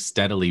getting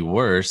steadily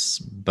worse,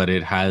 but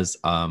it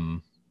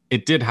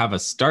did have a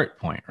start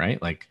point,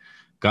 right? Like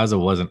Gaza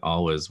wasn't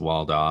always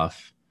walled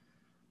off.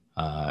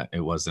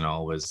 It wasn't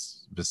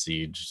always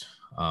besieged.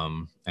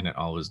 And it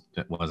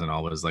wasn't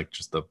always like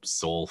just the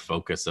sole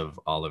focus of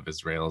all of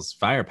Israel's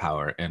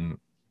firepower. And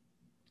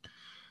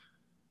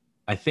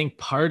I think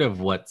part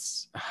of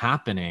what's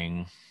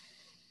happening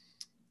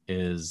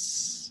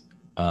is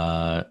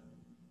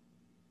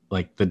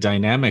like the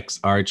dynamics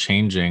are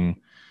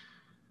changing,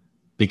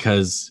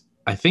 because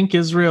I think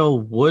Israel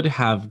would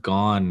have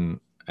gone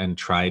and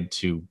tried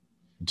to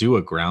do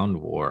a ground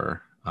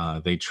war.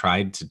 They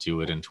tried to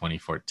do it in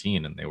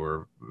 2014 and they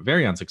were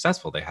very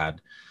unsuccessful. They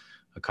had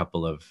a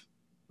couple of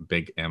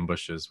big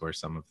ambushes where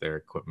some of their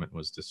equipment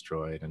was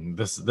destroyed. And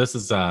this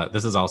is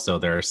also,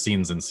 there are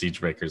scenes in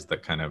Siegebreakers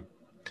that kind of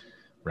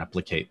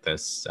replicate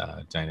this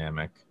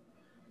dynamic.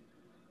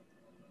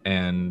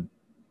 And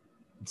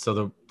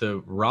so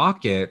the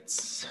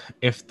rockets,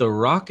 if the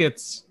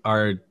rockets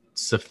are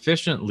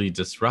sufficiently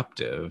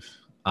disruptive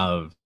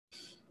of,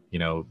 you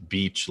know,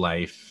 beach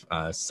life,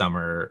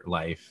 summer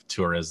life,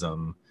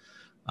 tourism,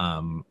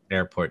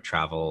 airport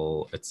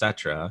travel,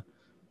 etc.,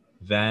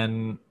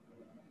 then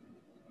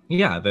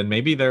yeah, then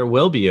maybe there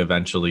will be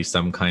eventually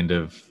some kind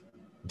of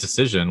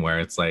decision where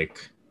it's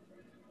like,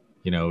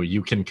 you know,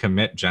 you can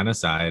commit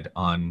genocide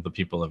on the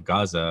people of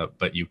Gaza,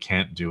 but you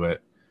can't do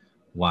it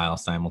while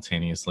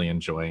simultaneously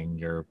enjoying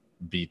your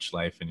beach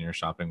life and your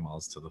shopping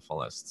malls to the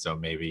fullest. So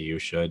maybe you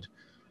should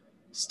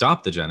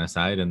stop the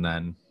genocide and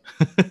then,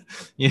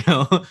 you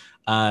know,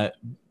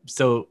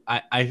 so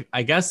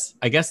I guess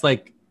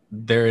like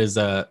there is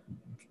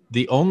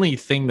the only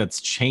thing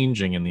that's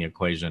changing in the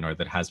equation, or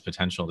that has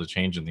potential to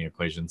change in the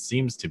equation,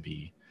 seems to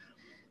be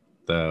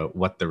the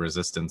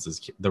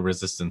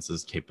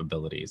resistance's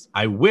capabilities.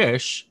 I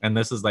wish, and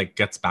this is like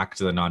gets back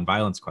to the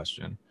nonviolence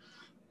question,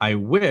 I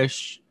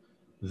wish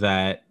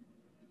that,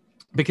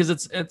 because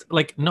it's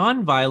like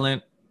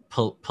nonviolent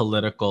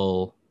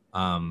political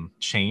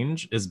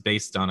change is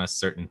based on a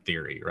certain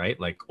theory, right?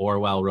 Like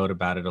Orwell wrote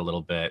about it a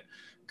little bit,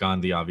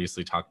 Gandhi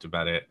obviously talked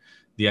about it.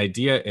 The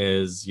idea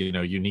is, you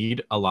know, you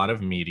need a lot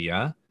of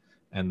media,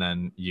 and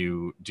then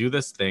you do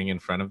this thing in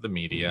front of the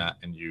media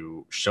and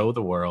you show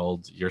the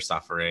world your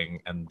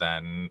suffering, and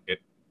then it,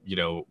 you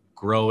know,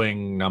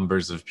 growing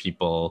numbers of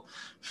people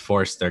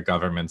force their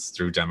governments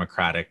through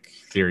democratic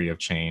theory of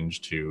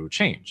change to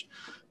change.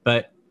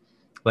 But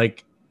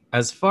like,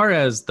 as far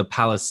as the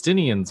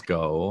Palestinians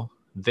go,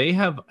 they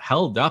have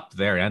held up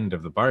their end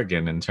of the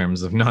bargain in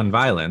terms of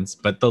nonviolence,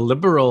 but the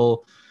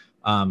liberal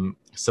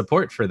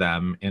support for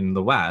them in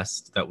the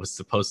West that was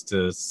supposed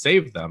to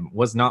save them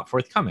was not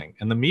forthcoming,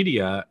 and the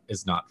media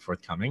is not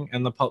forthcoming,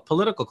 and the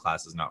political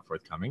class is not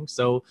forthcoming.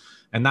 So,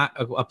 and that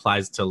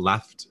applies to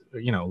left,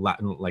 you know,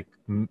 Latin, like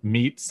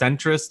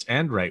centrist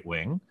and right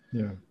wing.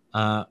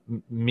 Yeah.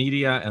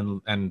 Media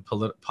and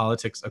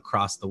politics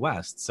across the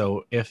West.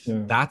 So if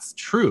that's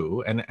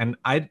true, and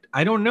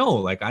I don't know,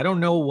 like I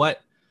don't know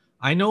what,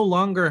 I no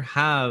longer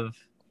have,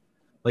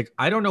 like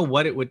I don't know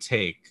what it would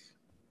take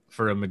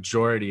for a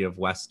majority of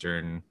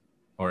Western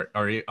or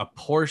a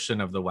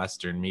portion of the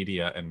Western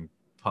media and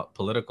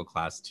political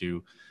class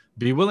to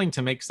be willing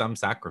to make some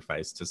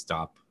sacrifice to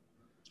stop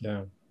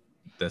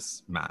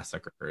this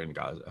massacre in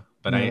Gaza.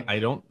 But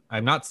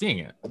I'm not seeing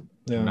it.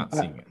 I'm not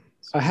seeing it.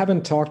 I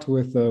haven't talked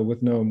with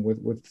Noam,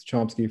 with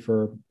Chomsky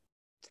for,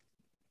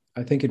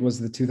 I think it was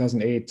the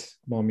 2008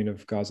 bombing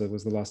of Gaza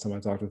was the last time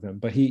I talked with him.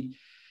 But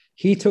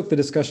he took the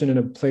discussion in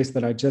a place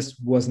that I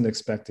just wasn't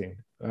expecting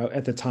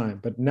at the time.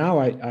 But now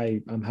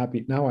I'm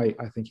happy. Now I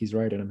think he's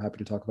right, and I'm happy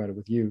to talk about it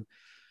with you,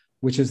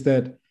 which is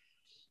that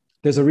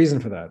there's a reason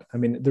for that. I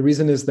mean, the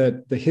reason is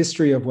that the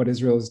history of what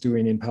Israel is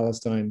doing in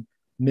Palestine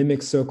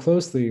mimics so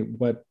closely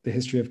what the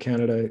history of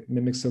Canada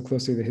mimics so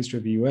closely the history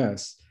of the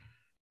US.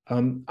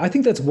 I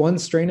think that's one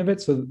strain of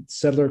it. So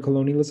settler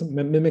colonialism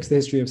mimics the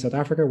history of South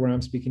Africa, where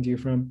I'm speaking to you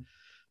from.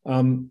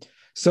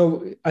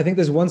 So I think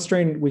there's one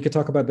strain we could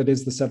talk about that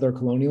is the settler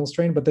colonial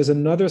strain, but there's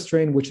another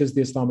strain, which is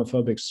the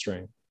Islamophobic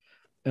strain.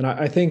 And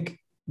I think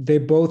they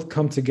both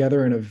come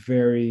together in a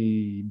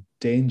very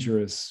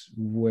dangerous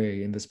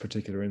way in this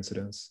particular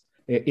instance.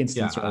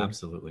 Yeah,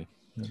 absolutely.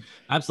 Yeah.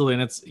 Absolutely.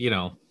 And it's, you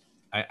know,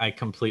 I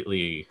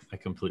completely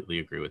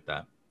agree with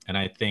that. And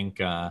I think,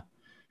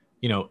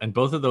 you know, and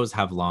both of those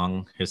have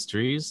long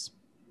histories.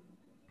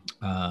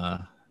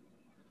 I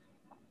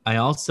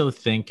also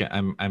think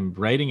I'm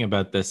writing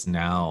about this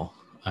now.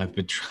 I've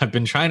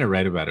been trying to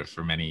write about it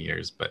for many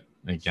years, but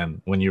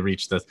again, when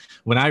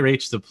I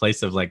reach the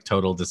place of like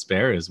total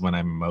despair is when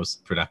I'm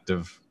most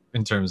productive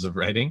in terms of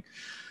writing.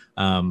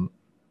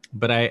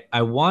 But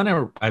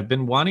I've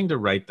been wanting to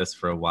write this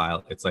for a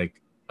while. It's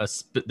like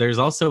there's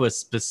also a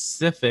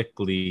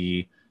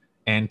specifically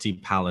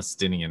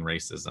anti-Palestinian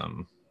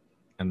racism,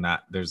 and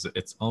that there's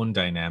its own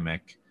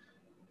dynamic,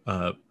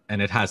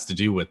 and it has to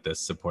do with this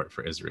support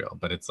for Israel.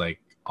 But it's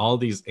like all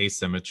these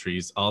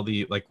asymmetries,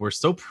 like we're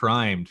so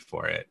primed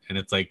for it, and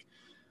it's like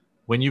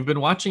when you've been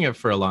watching it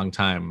for a long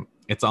time,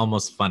 it's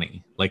almost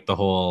funny, like the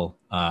whole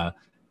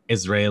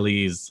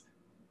Israelis,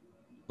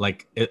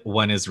 like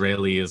one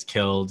Israeli is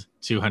killed,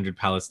 200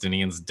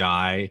 Palestinians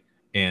die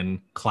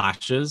in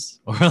clashes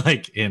or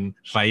like in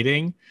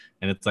fighting,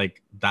 and it's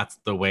like that's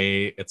the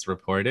way it's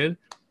reported,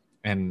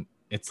 and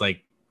it's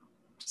like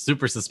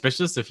super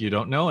suspicious if you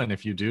don't know, and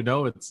if you do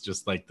know, it's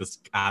just like this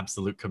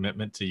absolute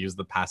commitment to use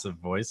the passive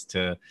voice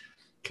to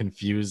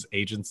confuse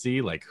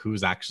agency, like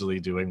who's actually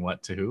doing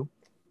what to who.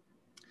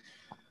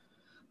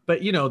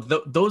 but you know,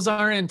 those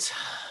aren't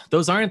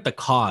the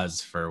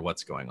cause for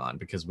what's going on,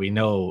 because we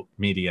know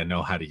media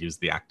know how to use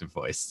the active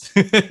voice.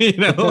 You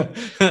know.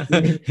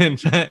 Wait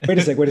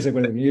a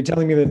second. You're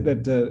telling me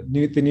that the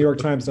New York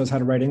Times knows how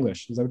to write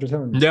English? Is that what you're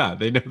telling me? Yeah,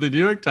 they know, the New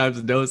York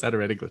Times knows how to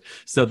write English.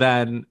 So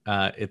then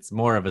it's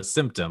more of a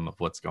symptom of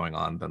what's going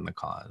on than the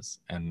cause.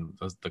 And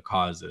the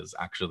cause is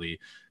actually,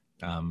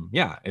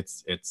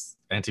 it's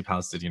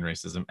anti-Palestinian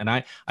racism. And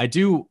I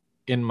do,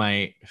 in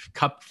my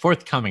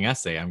forthcoming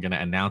essay, I'm going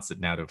to announce it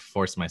now to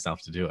force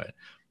myself to do it.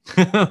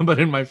 But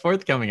in my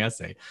forthcoming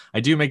essay,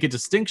 I do make a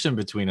distinction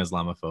between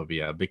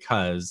Islamophobia,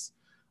 because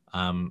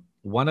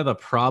one of the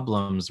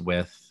problems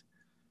with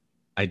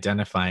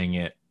identifying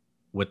it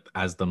with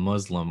the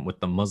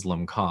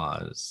Muslim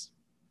cause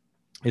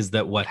is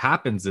that what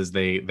happens is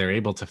they're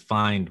able to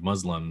find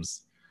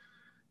Muslims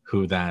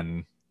who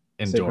then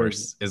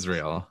endorse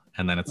Israel,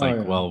 and then it's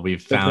well,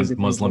 we've found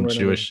Muslim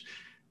Jewish,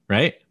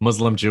 right?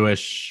 Muslim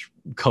Jewish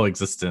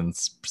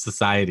coexistence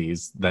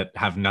societies that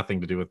have nothing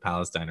to do with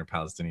Palestine or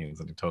Palestinians,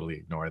 and totally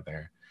ignore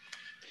their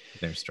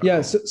struggle.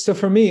 Yeah. So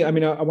for me, I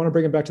mean, I want to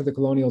bring it back to the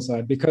colonial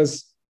side,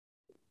 because,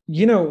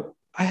 you know,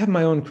 I have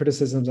my own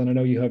criticisms, and I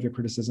know you have your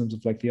criticisms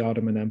of like the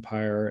Ottoman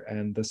Empire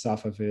and the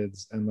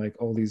Safavids and like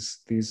all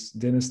these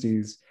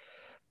dynasties.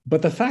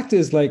 But the fact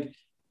is, like,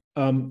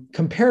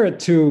 compare it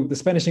to the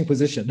Spanish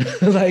Inquisition.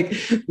 Like,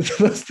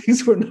 those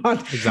things were not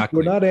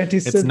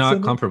anti-Semitic. It's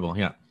not comparable.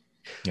 Yeah.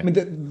 I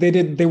mean,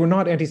 they were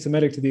not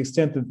anti-Semitic to the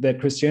extent that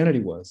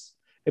Christianity was,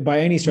 by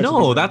any stretch.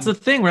 No, that's the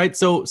thing, right?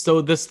 So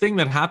this thing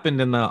that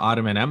happened in the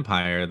Ottoman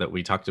Empire that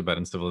we talked about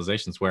in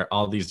Civilizations, where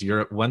all these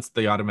once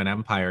the Ottoman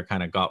Empire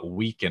kind of got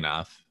weak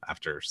enough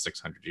after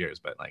 600 years,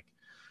 but like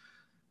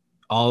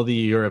all the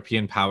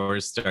European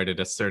powers started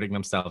asserting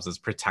themselves as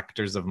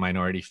protectors of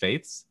minority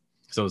faiths.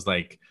 So it was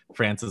like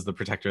France is the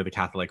protector of the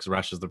Catholics,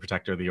 Russia is the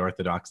protector of the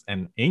Orthodox,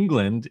 and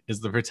England is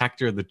the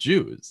protector of the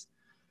Jews.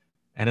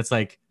 And it's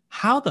like,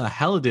 how the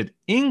hell did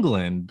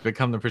England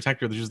become the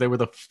protector of the Jews? They were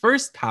the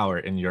first power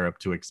in Europe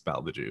to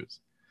expel the Jews.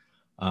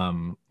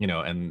 You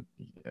know, and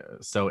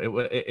so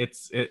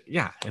it's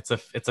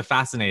a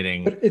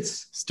fascinating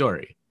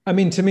story. I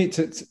mean, to me,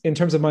 in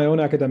terms of my own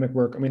academic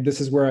work, I mean,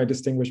 this is where I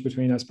distinguish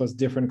between, I suppose,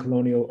 different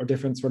colonial or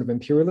different sort of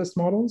imperialist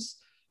models.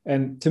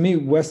 And to me,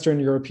 Western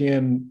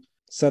European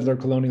settler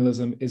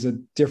colonialism is a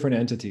different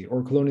entity,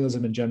 or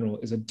colonialism in general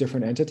is a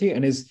different entity,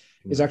 and is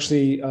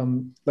actually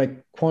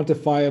like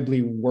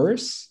quantifiably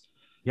worse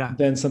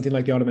than something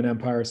like the Ottoman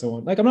Empire or so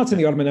on. Like, I'm not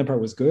saying the Ottoman Empire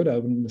was good. I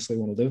wouldn't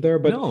necessarily want to live there,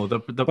 but no,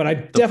 but I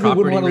definitely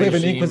wouldn't want to live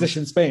in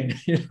Inquisition Spain.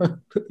 You know?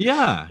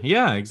 Yeah,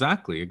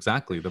 exactly.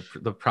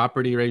 The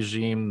property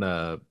regime,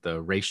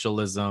 the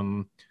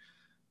racialism,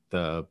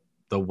 the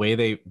way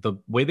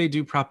they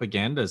do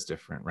propaganda is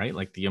different, right?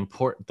 Like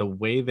the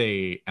way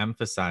they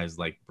emphasize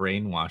like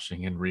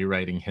brainwashing and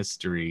rewriting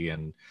history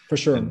and for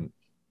sure and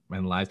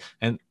lies,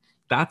 and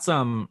that's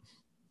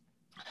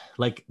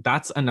like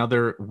that's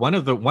another one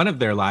of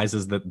their lies,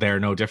 is that they're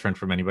no different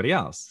from anybody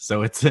else.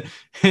 So it's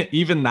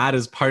even that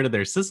is part of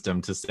their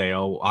system to say,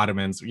 oh,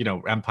 Ottomans, you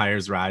know,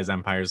 empires rise,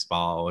 empires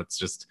fall, it's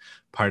just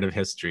part of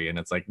history. And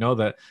it's like, no,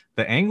 the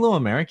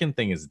Anglo-American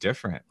thing is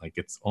different. Like,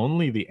 it's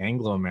only the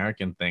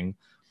Anglo-American thing.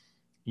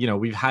 You know,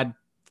 we've had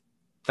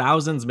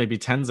thousands, maybe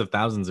tens of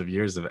thousands of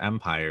years of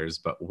empires,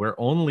 but we're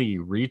only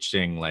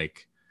reaching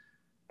like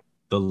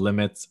the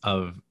limits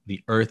of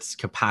the Earth's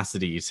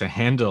capacity to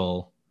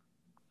handle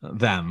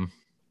them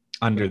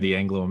under the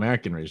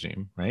Anglo-American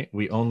regime, right?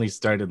 We only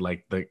started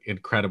like the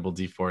incredible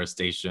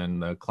deforestation,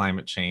 the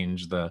climate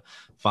change, the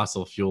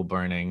fossil fuel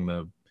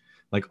burning,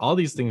 like all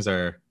these things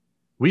are,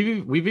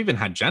 we've even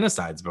had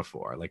genocides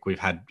before, like we've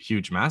had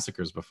huge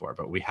massacres before,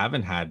 but we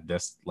haven't had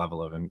this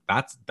level of, and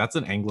that's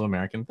an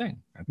Anglo-American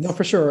thing. No,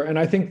 for sure. And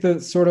I think the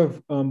sort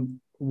of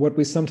what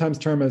we sometimes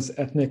term as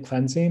ethnic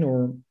cleansing,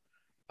 or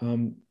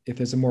if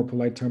there's a more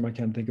polite term, I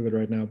can't think of it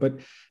right now, but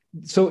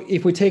so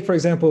if we take, for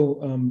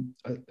example,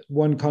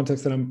 one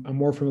context that I'm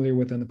more familiar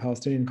with than the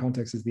Palestinian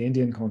context is the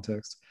Indian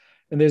context.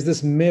 And there's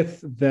this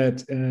myth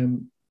that,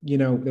 you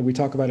know, that we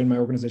talk about in my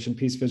organization,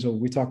 Peace Vigil.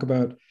 We talk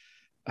about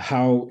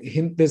how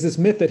there's this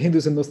myth that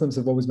Hindus and Muslims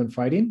have always been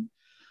fighting.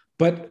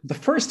 But the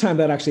first time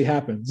that actually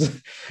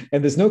happens,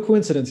 and there's no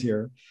coincidence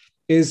here,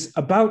 is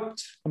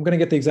about, I'm going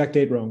to get the exact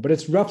date wrong, but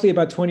it's roughly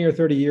about 20 or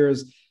 30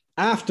 years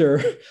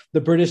after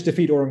the British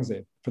defeat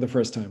Aurangzeb for the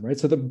first time, right?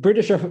 So the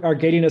British are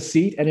gaining a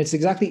seat, and it's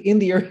exactly in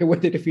the area where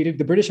they defeated.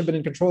 The British have been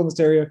in control in this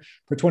area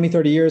for 20,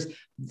 30 years.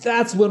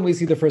 That's when we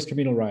see the first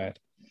communal riot.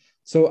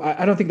 So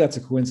I don't think that's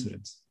a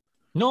coincidence.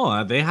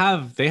 No, they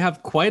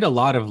have quite a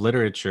lot of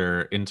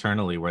literature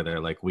internally where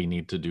they're like, we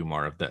need to do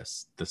more of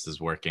this. This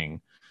is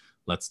working.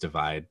 Let's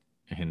divide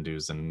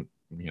Hindus and,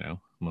 you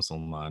know,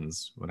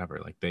 Muslims, whatever.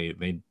 Like they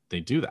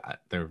do that.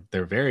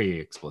 They're very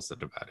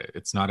explicit about it.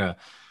 It's not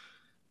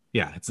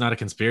a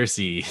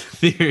conspiracy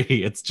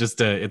theory. It's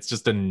just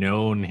a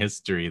known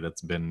history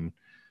that's been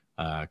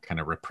kind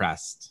of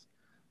repressed.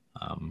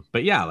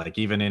 But yeah, like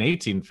even in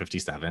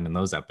 1857 in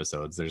those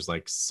episodes, there's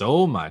like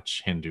so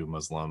much Hindu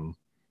Muslim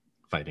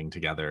fighting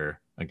together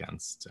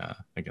against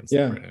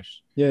the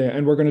British.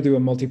 And we're going to do a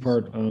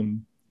multi-part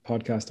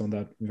podcast on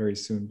that very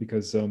soon,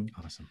 because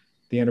Awesome.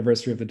 The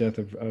anniversary of the death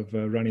of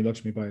Rani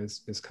Lakshmibai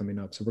is coming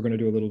up. So we're going to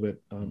do a little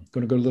bit, going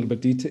to go a little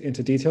bit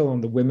into detail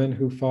on the women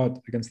who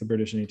fought against the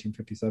British in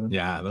 1857.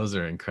 Yeah, those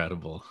are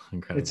incredible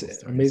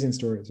stories. Amazing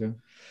stories. Yeah.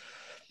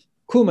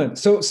 Cool, man.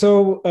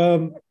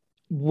 So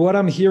what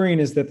I'm hearing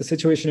is that the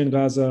situation in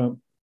Gaza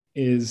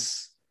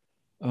is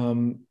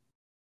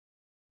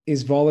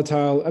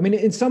volatile. I mean,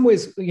 in some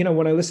ways,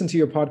 when I listened to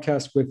your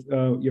podcast with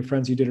your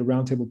friends, you did a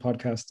roundtable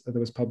podcast that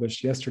was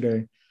published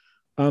yesterday.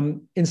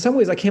 In some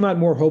ways, I came out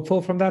more hopeful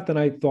from that than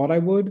I thought I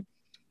would.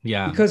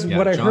 Yeah. Because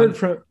what I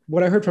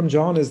heard from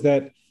John is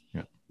that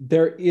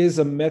there is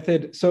a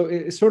method. So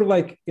it's sort of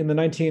like in the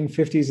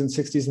 1950s and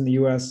 60s in the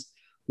US,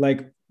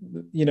 like,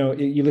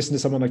 you listen to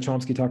someone like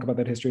Chomsky talk about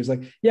that history. It's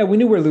like, yeah, we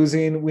knew we're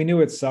losing. We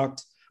knew it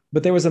sucked,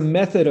 but there was a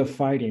method of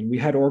fighting. We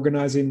had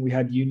organizing, we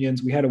had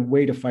unions, we had a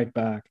way to fight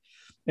back.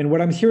 And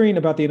what I'm hearing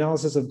about the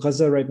analysis of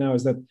Gaza right now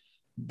is that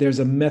there's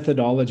a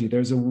methodology,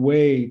 there's a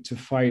way to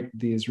fight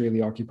the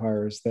Israeli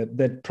occupiers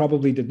that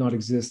probably did not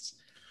exist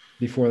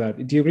before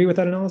that. Do you agree with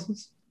that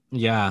analysis?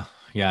 Yeah,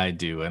 I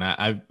do. And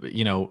I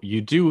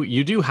you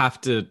do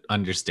have to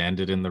understand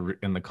it in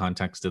the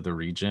context of the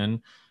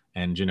region.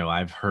 And,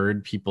 I've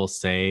heard people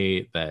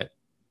say that,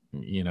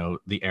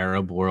 the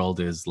Arab world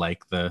is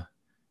like the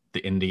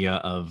India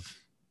of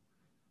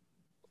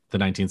the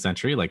 19th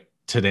century. Like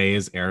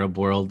today's Arab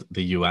world,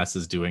 the US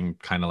is doing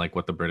kind of like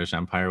what the British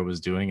Empire was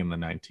doing in the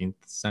 19th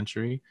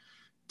century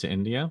to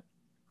India,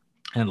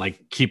 and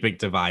like keep it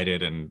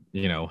divided and,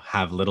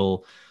 have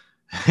little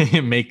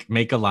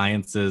make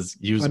alliances,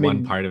 use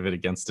one part of it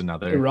against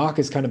another. Iraq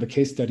is kind of a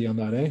case study on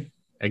that, eh?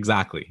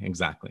 Exactly.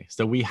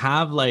 So we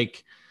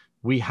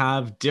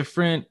have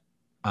different,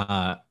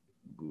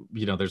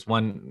 there's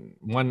one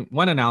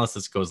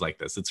analysis goes like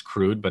this. It's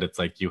crude, but it's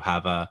like you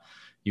have a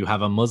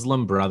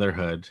Muslim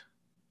Brotherhood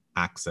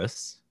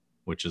axis,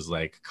 which is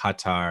like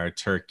Qatar,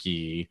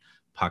 Turkey,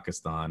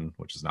 Pakistan,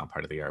 which is not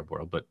part of the Arab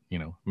world, but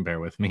bear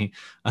with me.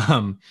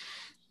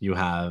 You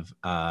have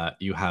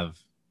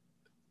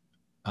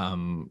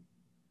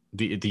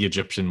the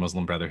Egyptian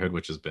Muslim Brotherhood,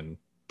 which has been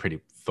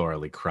pretty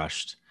thoroughly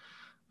crushed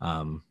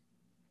in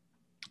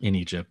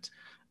Egypt.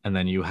 And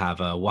then you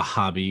have a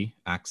Wahhabi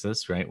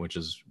axis, right, which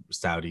is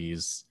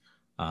Saudis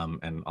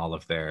and all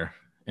of their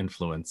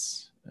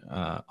influence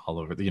all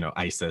over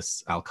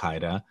ISIS,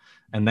 Al-Qaeda.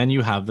 And then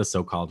you have the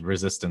so-called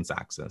resistance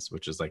axis,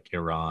 which is like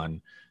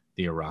Iran,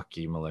 the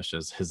Iraqi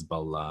militias,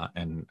 Hezbollah,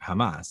 and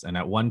Hamas. And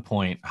at one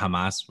point,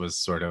 Hamas was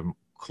sort of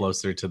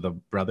closer to the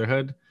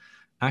Brotherhood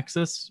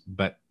axis,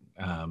 but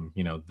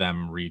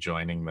them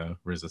rejoining the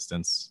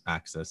resistance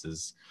axis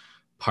is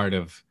part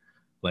of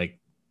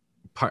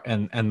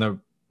and the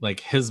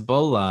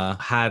Hezbollah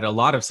had a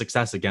lot of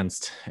success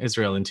against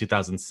Israel in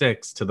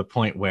 2006, to the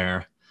point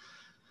where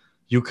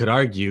you could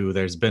argue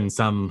there's been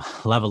some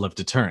level of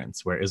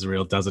deterrence where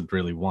Israel doesn't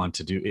really want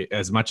to do it.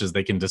 As much as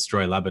they can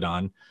destroy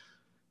Lebanon,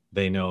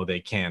 they know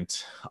they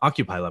can't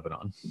occupy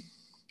Lebanon.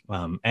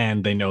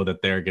 And they know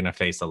that they're going to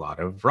face a lot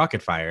of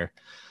rocket fire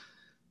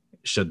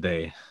should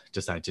they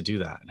decide to do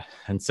that.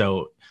 And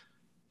so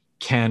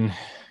can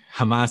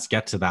Hamas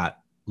get to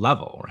that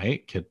level,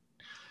 right?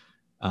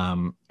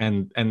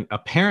 And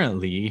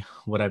apparently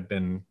what I've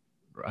been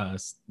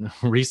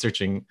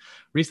researching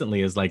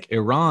recently is like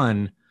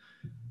Iran's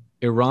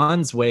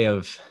way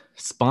of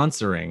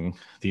sponsoring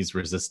these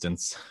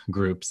resistance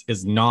groups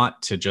is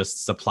not to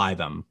just supply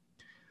them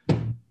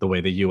the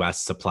way the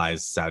US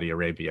supplies Saudi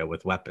Arabia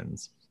with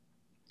weapons.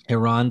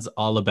 Iran's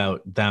all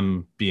about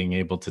them being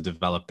able to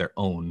develop their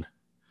own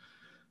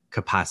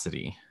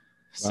capacity.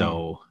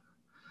 Wow.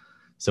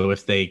 So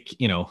if they,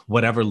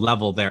 whatever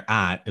level they're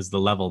at is the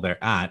level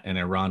they're at, and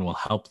Iran will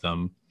help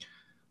them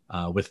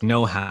with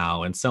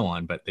know-how and so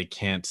on, but they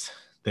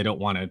don't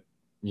want to,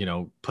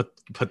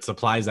 put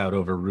supplies out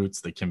over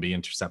routes that can be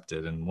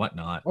intercepted and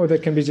whatnot. Or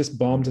that can be just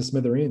bombed to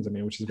smithereens. I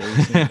mean, which is what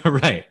we're seeing.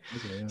 Right.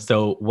 Okay, yeah.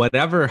 So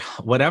whatever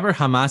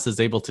Hamas is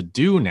able to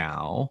do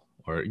now,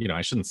 or,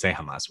 I shouldn't say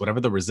Hamas,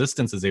 whatever the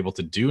resistance is able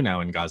to do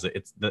now in Gaza,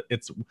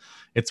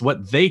 it's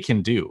what they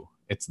can do.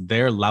 It's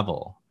their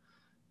level,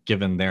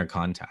 given their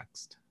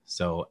context.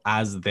 So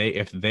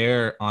if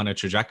they're on a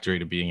trajectory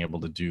to being able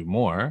to do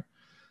more,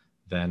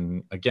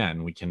 then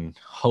again, we can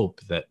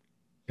hope that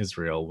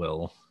Israel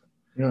will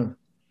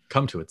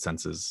come to its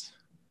senses.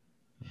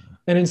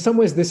 And in some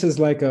ways, this is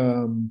like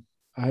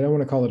I don't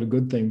want to call it a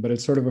good thing, but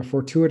it's sort of a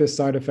fortuitous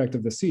side effect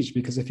of the siege,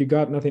 because if you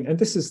got nothing, and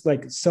this is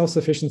like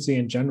self-sufficiency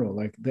in general,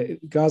 like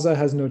Gaza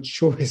has no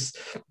choice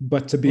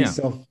but to be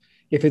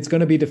if it's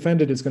going to be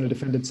defended, it's going to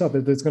defend itself.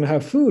 If it's going to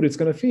have food, it's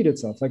going to feed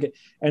itself.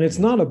 And it's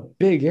not a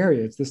big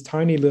area. It's this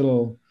tiny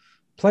little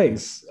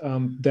place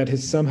that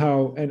is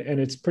somehow, and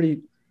it's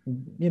pretty,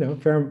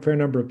 fair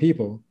number of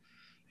people.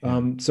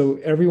 So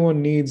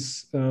everyone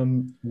needs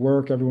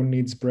work, everyone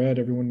needs bread,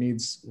 everyone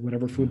needs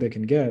whatever food they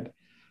can get.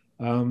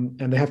 And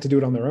they have to do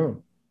it on their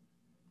own.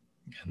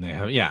 And they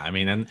have,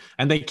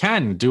 and they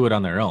can do it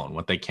on their own.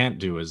 What they can't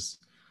do is,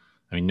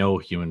 I mean, no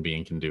human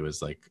being can do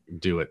is like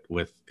do it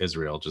with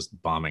Israel just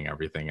bombing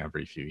everything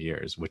every few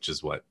years, which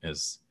is what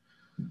is,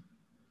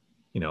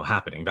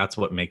 happening. That's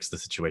what makes the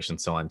situation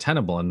so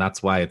untenable. And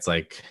that's why it's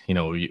like,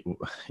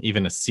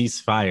 even a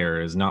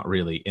ceasefire is not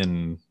really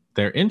in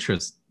their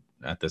interest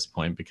at this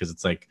point, because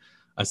it's like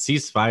a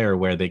ceasefire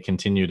where they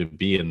continue to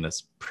be in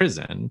this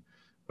prison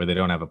where they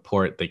don't have a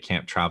port, they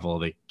can't travel,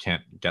 they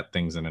can't get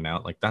things in and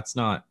out. Like that's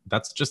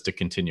just a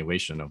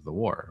continuation of the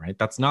war, right?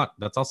 That's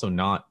also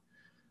not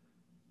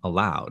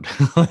allowed,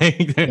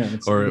 like,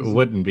 or it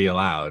wouldn't be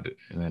allowed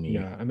in any.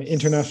 Yeah, I mean,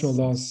 international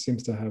law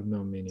seems to have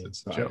no meaning.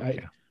 So joke,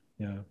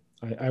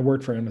 I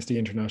worked for Amnesty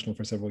International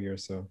for several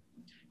years, so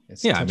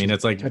it's I mean,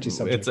 it's like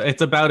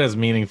it's about as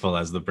meaningful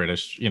as the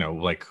British,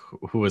 like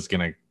who was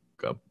going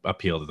to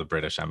appeal to the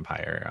British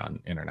Empire on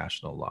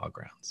international law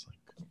grounds.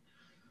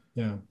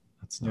 Like,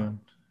 that's not.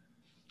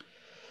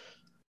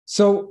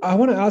 So I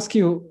want to ask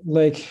you,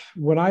 like,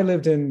 when I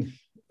lived in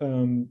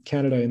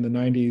Canada in the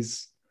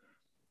 90s,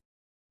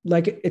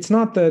 like, it's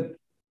not that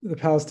the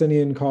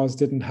Palestinian cause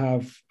didn't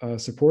have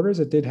supporters.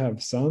 It did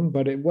have some,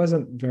 but it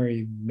wasn't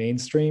very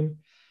mainstream.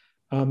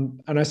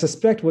 And I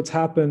suspect what's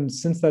happened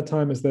since that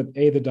time is that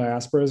the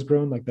diaspora has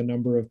grown, like the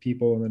number of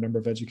people and the number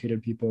of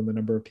educated people and the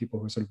number of people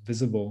who are sort of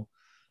visible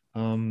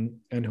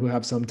and who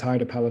have some tie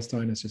to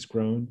Palestine has just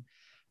grown.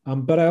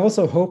 But I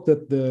also hope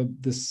that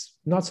this,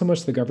 not so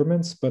much the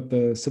governments, but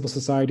the civil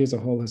society as a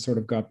whole has sort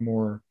of got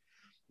more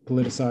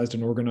politicized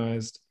and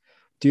organized.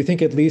 Do you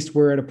think at least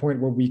we're at a point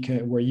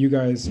where you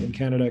guys in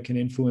Canada can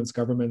influence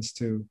governments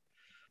to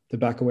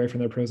back away from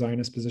their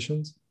pro-Zionist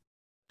positions?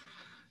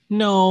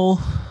 No,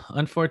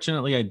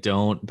 unfortunately I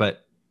don't.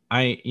 But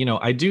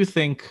I do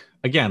think,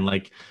 again,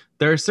 like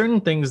there are certain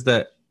things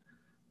that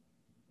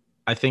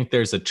I think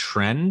there's a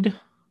trend.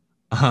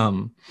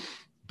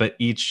 But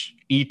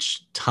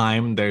each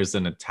time there's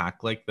an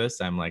attack like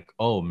this, I'm like,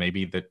 oh,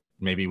 maybe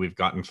we've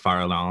gotten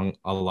far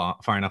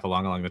enough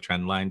along the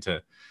trend line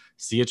to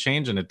see a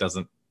change, and it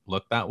doesn't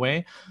look that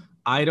way.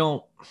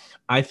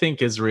 I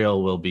think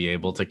Israel will be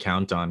able to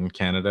count on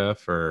Canada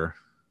for,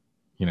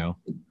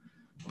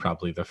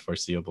 probably the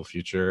foreseeable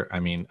future. I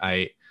mean,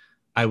 I've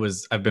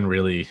been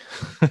really,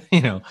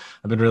 I've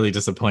been really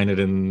disappointed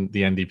in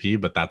the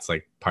NDP, but that's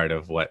like part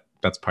of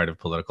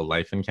political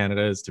life in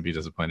Canada, is to be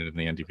disappointed in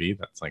the NDP.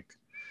 That's like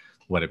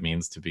what it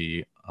means to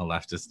be a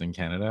leftist in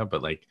Canada.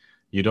 But like,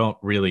 you don't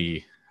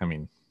really, I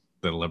mean,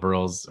 the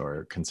liberals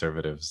or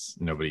conservatives,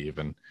 nobody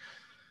even,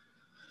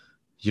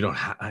 you don't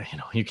have,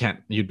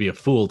 you'd be a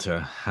fool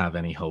to have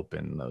any hope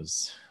in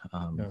those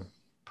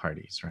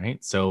parties,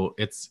 right? So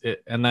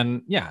and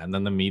then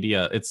the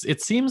media,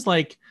 it seems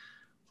like,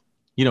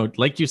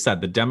 like you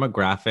said, the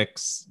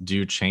demographics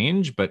do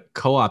change, but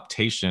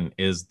co-optation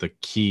is the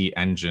key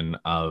engine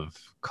of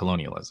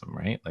colonialism,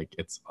 right? Like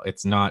it's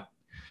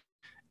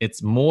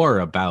more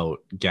about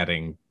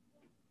getting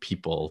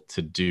people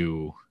to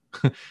do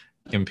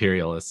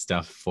imperialist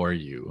stuff for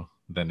you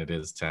than it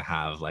is to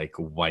have like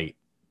white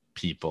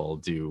people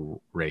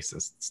do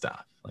racist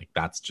stuff. Like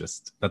that's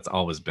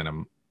always been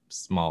a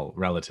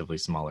relatively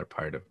smaller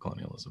part of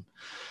colonialism.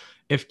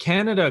 If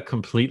Canada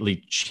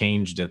completely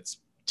changed its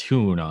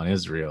tune on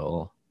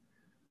Israel,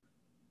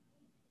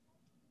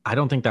 I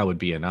don't think that would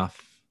be enough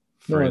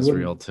for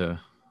Israel to,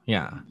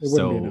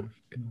 so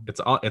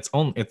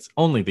it's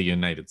only the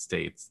United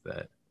States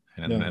that,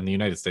 and the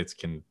United States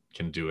can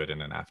do it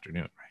in an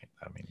afternoon, right?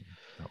 I mean,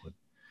 that would.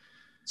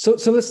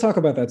 So let's talk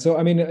about that. So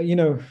I mean,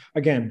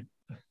 again,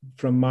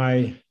 from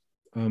my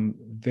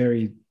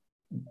very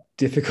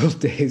difficult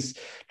days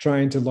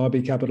trying to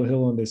lobby Capitol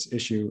Hill on this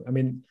issue, I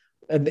mean,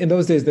 in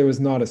those days there was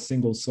not a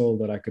single soul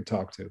that I could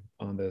talk to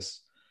on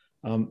this.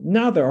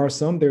 Now there are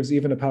some. There's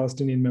even a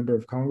Palestinian member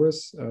of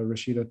Congress,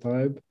 Rashida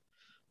Tlaib,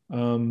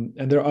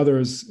 and there are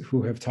others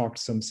who have talked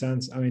some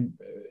sense. I mean,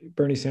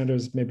 Bernie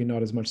Sanders, maybe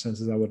not as much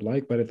sense as I would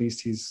like, but at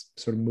least he's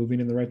sort of moving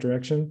in the right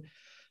direction.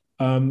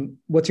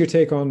 What's your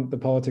take on the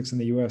politics in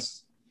the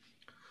US?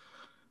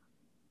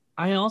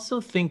 I also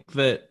think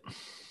that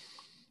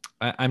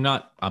I'm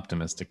not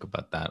optimistic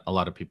about that. A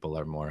lot of people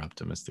are more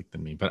optimistic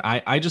than me, but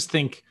I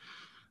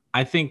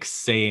think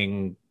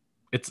saying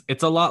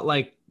it's a lot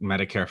like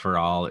Medicare for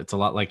all. It's a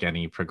lot like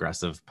any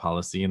progressive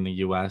policy in the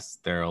US.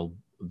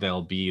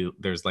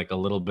 There's like a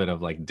little bit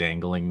of like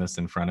dangling this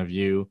in front of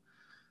you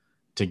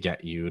to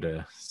get you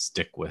to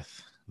stick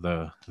with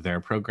their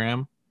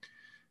program.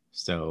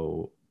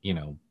 So,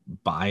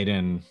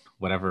 Biden,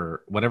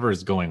 whatever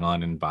is going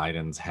on in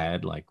Biden's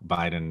head, like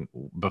Biden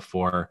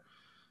before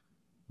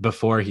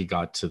he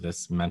got to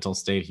this mental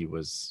state, he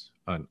was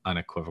an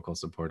unequivocal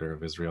supporter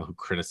of Israel who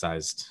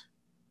criticized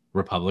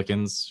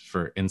Republicans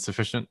for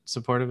insufficient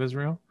support of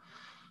Israel.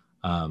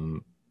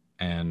 And,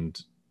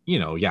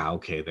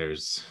 okay,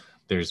 there's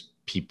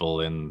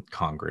people in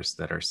Congress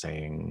that are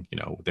saying,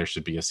 there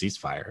should be a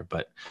ceasefire,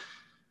 but,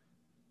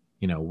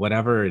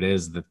 whatever it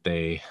is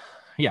that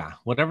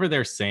whatever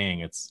they're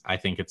saying, I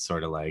think it's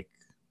sort of like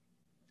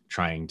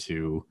trying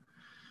to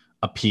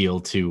appeal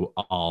to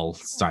all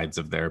sides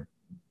of their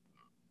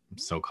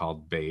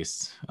so-called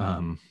base.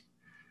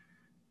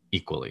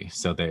 equally.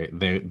 So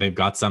they've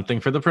got something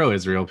for the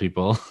pro-Israel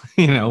people,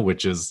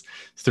 which is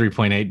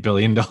 $3.8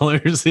 billion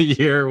a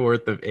year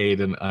worth of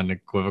aid and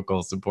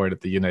unequivocal support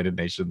at the United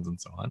Nations and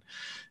so on.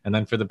 And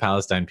then for the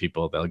Palestine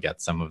people, they'll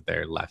get some of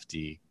their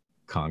lefty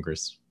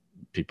Congress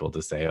people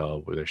to say,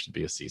 oh, well, there should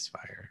be a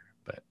ceasefire.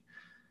 But,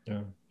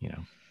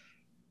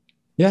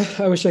 Yeah,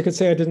 I wish I could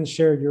say I didn't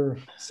share your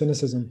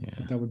cynicism.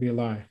 Yeah. That would be a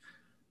lie.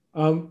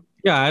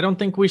 I don't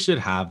think we should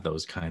have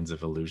those kinds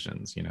of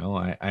illusions.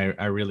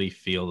 I really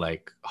feel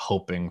like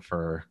hoping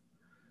for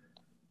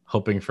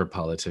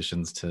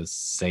politicians to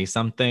say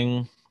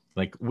something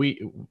what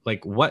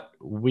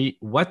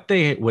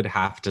they would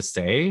have to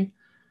say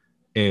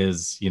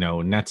is,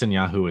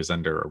 Netanyahu is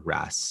under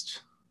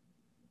arrest.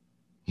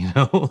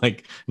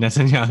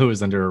 Netanyahu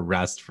is under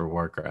arrest for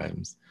war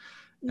crimes.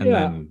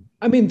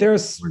 And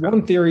there's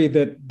one theory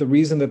that the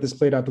reason that this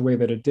played out the way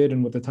that it did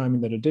and with the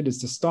timing that it did is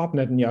to stop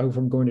Netanyahu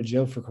from going to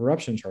jail for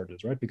corruption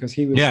charges, right? Because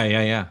he was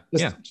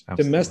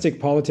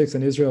domestic politics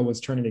in Israel was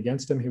turning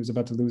against him. He was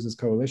about to lose his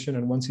coalition,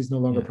 and once he's no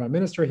longer prime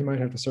minister, he might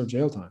have to serve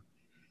jail time.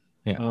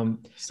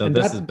 So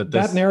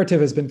that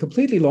narrative has been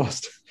completely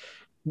lost.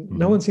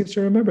 No one seems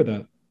to remember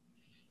that.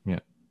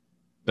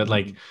 But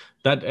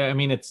that,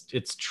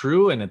 it's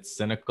true, and it's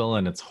cynical,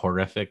 and it's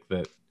horrific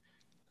that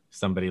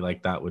somebody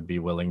like that would be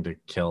willing to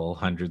kill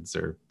hundreds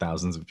or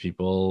thousands of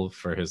people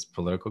for his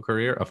political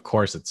career. Of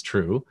course it's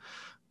true,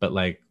 but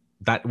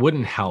that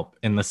wouldn't help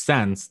in the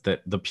sense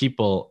that the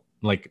people,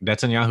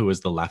 Netanyahu is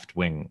the left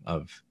wing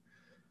of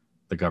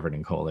the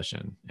governing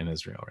coalition in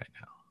Israel right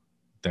now.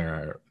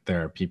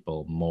 There are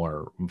people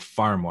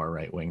far more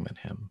right wing than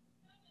him.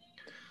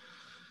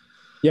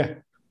 Yeah.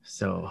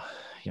 So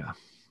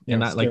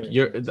and that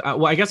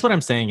I guess what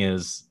I'm saying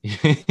is,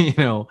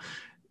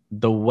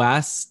 the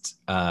West,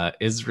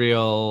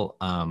 Israel,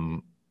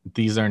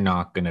 these are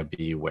not going to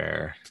be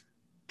where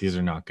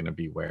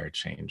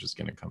change is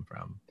going to come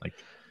from.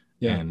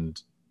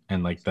 And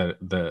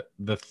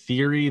the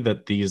theory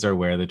that these are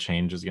where the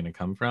change is going to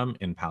come from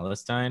in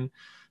Palestine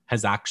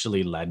has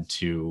actually led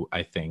to,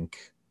 I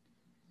think,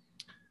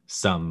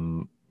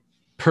 some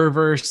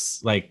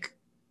perverse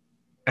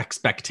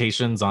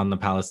expectations on the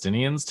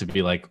Palestinians to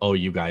be like, oh,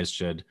 you guys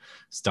should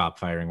stop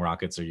firing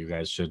rockets, or you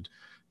guys should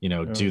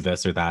do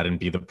this or that and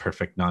be the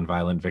perfect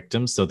nonviolent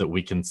victims so that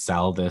we can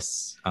sell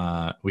this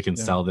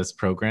sell this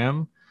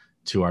program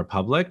to our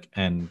public.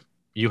 And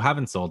we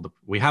haven't sold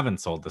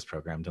this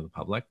program to the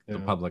public. The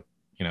public,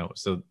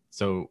 so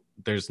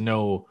there's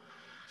no,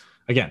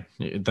 again,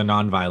 the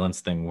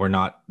nonviolence thing,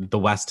 the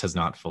West has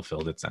not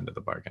fulfilled its end of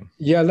the bargain.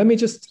 Yeah, let me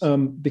just,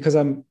 because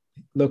I'm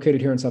located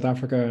here in South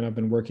Africa and I've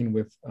been working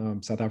with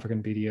South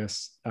African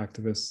BDS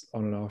activists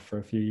on and off for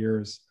a few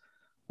years.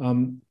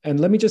 And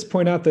let me just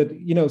point out that,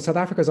 South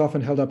Africa is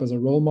often held up as a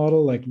role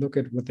model. Look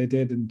at what they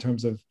did in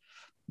terms of,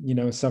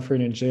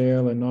 suffering in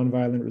jail and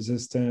nonviolent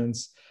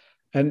resistance.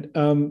 And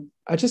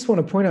I just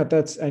want to point out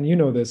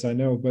and this, I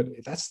know, but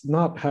that's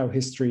not how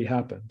history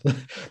happened.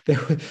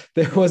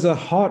 There was a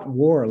hot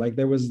war,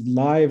 there was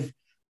live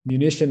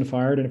munition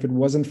fired. And if it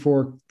wasn't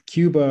for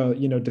Cuba,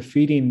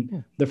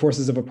 defeating the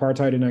forces of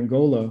apartheid in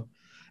Angola,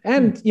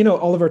 and,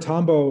 Oliver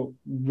Tambo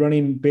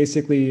running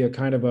basically a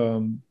kind of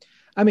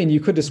you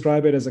could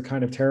describe it as a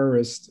kind of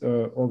terrorist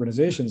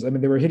organizations.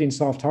 They were hitting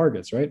soft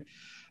targets, right?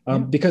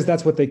 Because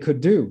that's what they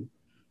could do.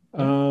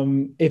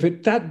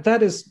 That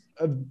is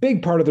a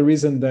big part of the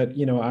reason that,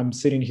 I'm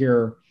sitting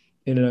here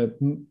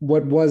in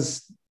what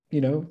was,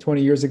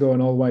 20 years ago,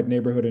 an all-white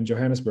neighborhood in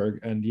Johannesburg,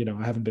 and,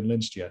 I haven't been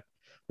lynched yet.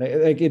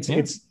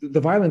 It's the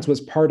violence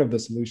was part of the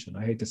solution.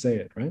 I hate to say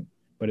it, right?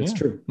 But it's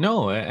true.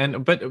 No,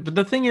 but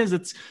the thing is,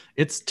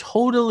 it's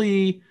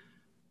totally.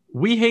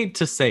 We hate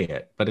to say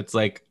it, but it's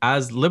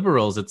as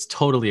liberals, it's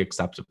totally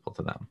acceptable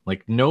to them.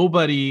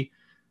 Nobody,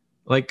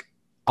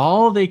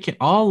 all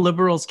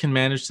liberals can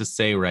manage to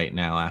say right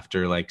now,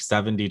 after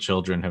 70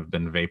 children have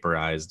been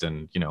vaporized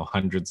and,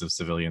 hundreds of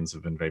civilians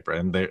have been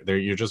vaporized, and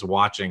you're just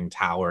watching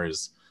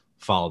towers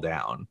fall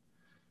down.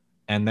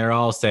 And they're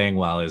all saying,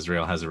 well,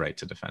 Israel has a right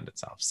to defend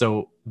itself.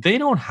 So they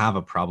don't have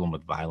a problem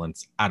with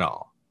violence at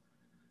all.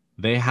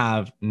 They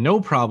have no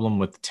problem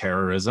with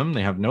terrorism.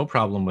 They have no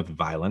problem with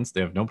violence.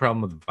 They have no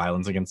problem with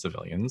violence against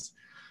civilians.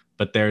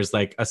 But there's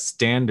a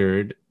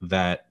standard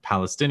that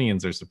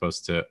Palestinians are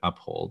supposed to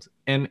uphold.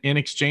 And in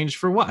exchange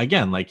for what?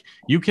 Again,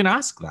 you can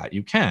ask that.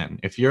 You can.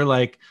 If you're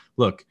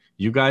look,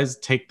 you guys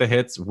take the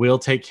hits. We'll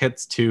take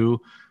hits too.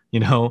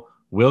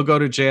 We'll go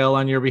to jail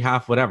on your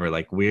behalf, whatever.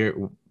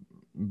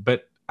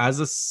 But as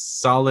a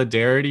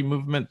solidarity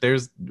movement,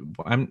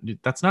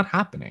 that's not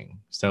happening.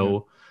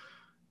 So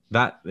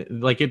that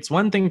it's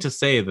one thing to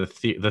say the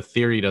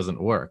theory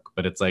doesn't work,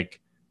 but it's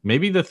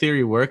maybe the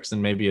theory works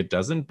and maybe it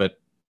doesn't, but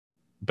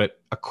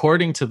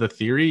according to the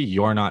theory,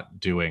 you're not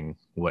doing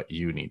what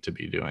you need to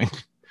be doing.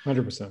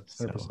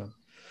 100%.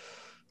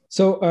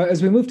 So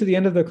as we move to the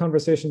end of the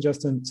conversation,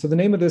 Justin, so the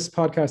name of this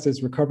podcast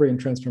is Recovery and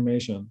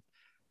Transformation.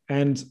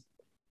 And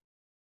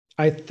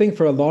I think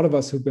for a lot of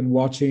us who've been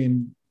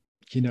watching,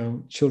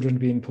 children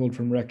being pulled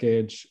from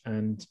wreckage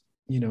and,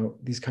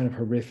 these kind of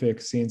horrific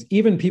scenes,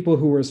 even people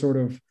who were sort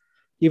of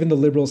even the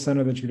liberal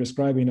center that you're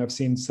describing, I've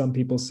seen some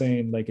people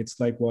saying like it's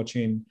like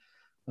watching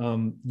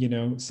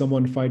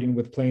someone fighting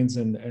with planes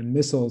and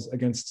missiles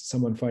against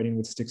someone fighting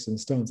with sticks and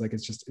stones. Like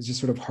it's just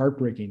sort of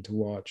heartbreaking to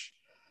watch.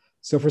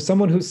 So for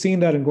someone who's seen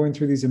that and going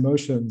through these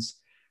emotions,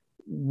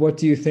 what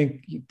do you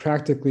think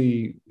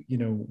practically,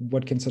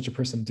 what can such a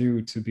person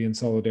do to be in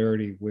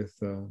solidarity with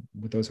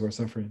those who are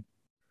suffering?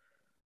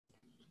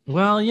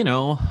 Well,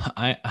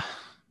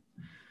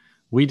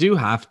 we do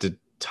have to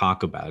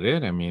talk about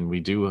it. I mean, we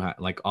do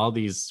like all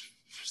these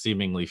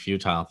seemingly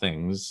futile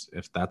things.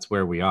 If that's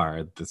where we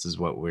are, this is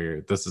what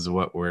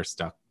we're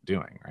stuck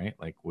doing, right?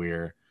 Like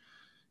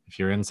if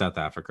you're in South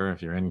Africa, or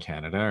if you're in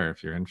Canada, or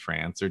if you're in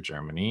France or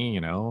Germany,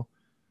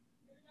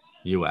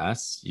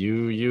 US,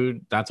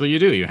 you that's what you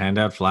do. You hand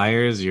out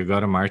flyers, you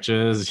go to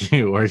marches,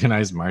 you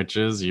organize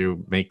marches,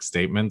 you make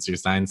statements, you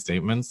sign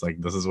statements.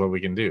 Like this is what we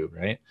can do,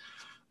 right?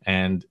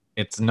 And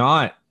it's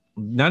not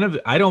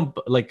I don't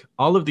like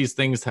all of these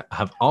things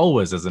have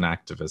always, as an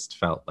activist,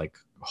 felt like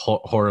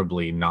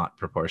horribly not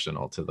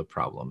proportional to the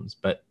problems,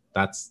 but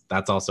that's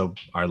also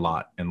our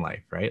lot in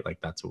life, right? Like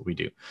that's what we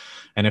do.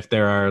 And if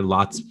there are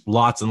lots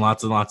and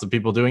lots of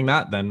people doing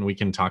that, then we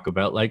can talk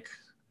about like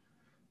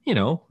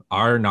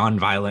our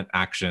nonviolent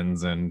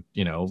actions and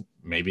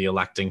maybe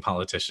electing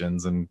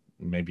politicians and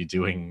maybe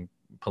doing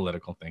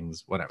political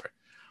things, whatever.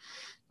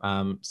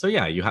 So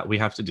yeah, we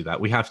have to do that.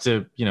 We have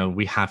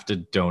to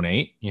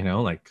donate,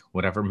 like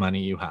whatever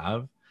money you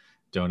have,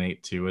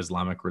 donate to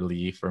Islamic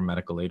Relief or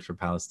Medical Aid for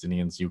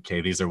Palestinians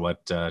UK. These are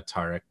what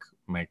Tariq,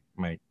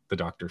 the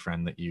doctor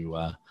friend that you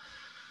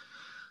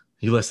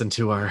listened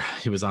to,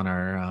 he was on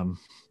our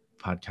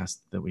podcast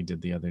that we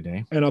did the other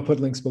day. And I'll put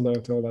links below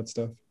to all that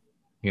stuff.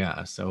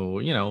 Yeah. So,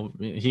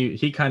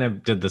 he kind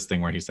of did this thing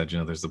where he said,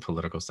 there's the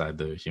political side,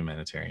 the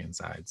humanitarian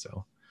side.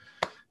 So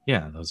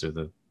yeah,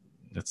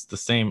 it's the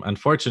same,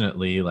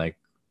 unfortunately, like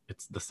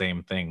it's the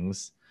same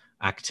things,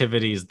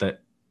 activities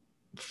that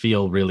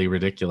feel really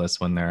ridiculous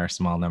when there are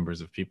small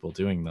numbers of people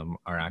doing them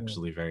are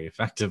actually very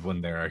effective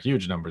when there are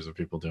huge numbers of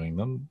people doing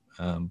them.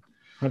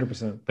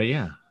 100%. But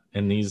yeah,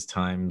 in these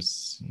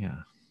times, yeah.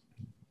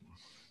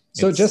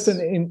 So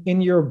Justin,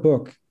 in your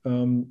book,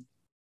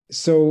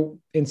 so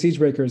in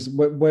Siegebreakers,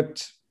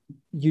 what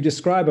you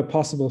describe a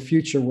possible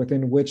future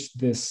within which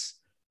this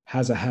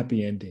has a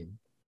happy ending.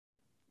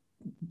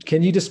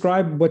 Can you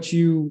describe what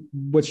you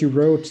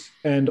wrote,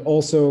 and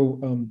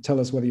also tell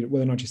us whether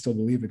or not you still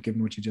believe it,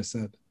 given what you just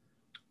said?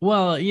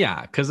 Well,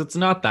 yeah, because it's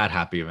not that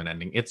happy of an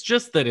ending. It's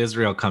just that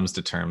Israel comes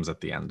to terms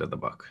at the end of the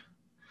book.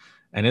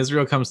 And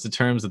Israel comes to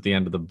terms at the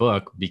end of the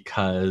book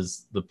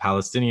because the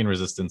Palestinian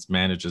resistance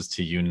manages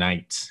to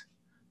unite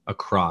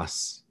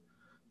across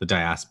the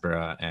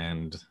diaspora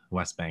and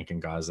West Bank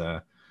and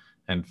Gaza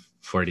and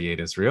 48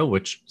 Israel,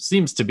 which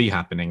seems to be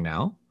happening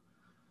now.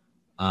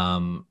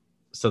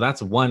 So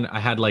that's one. I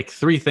had like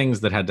three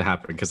things that had to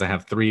happen because I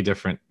have three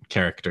different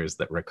characters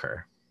that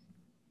recur.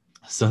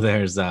 So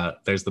there's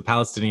the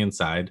Palestinian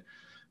side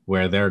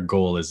where their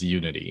goal is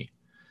unity.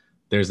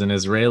 There's an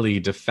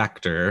Israeli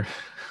defector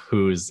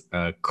who's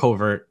a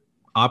covert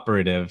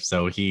operative.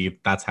 So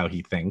that's how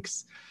he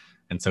thinks.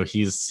 And so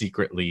he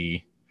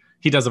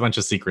does a bunch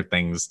of secret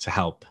things to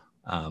help,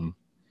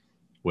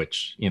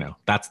 which,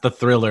 that's the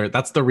thriller.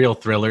 That's the real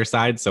thriller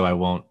side. So I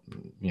won't,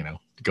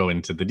 go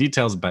into the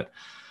details, but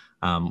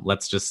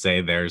let's just say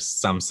there's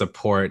some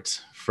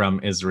support from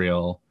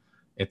Israel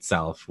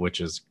itself, which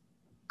is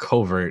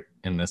covert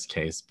in this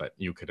case, but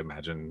you could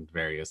imagine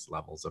various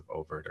levels of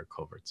overt or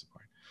covert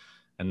support.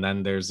 And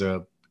then there's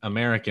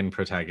American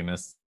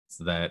protagonists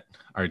that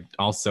are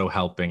also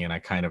helping in a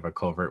kind of a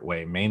covert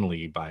way,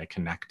 mainly by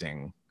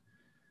connecting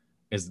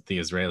the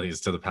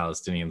Israelis to the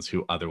Palestinians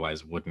who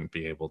otherwise wouldn't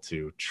be able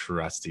to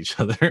trust each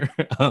other.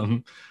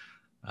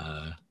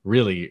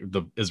 Really,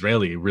 the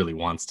Israeli really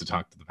wants to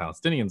talk to the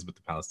Palestinians, but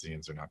the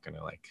Palestinians are not going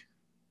to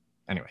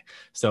anyway.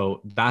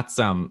 So that's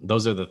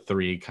those are the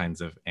three kinds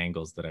of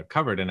angles that I've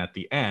covered. And at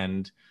the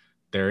end,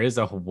 there is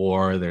a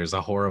war. There's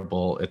a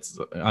horrible. It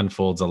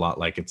unfolds a lot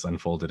like it's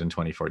unfolded in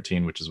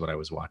 2014, which is what I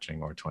was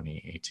watching, or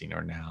 2018,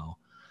 or now.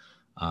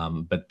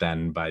 But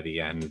then by the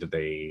end,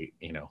 the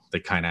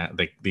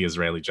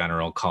Israeli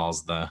general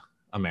calls the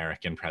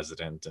American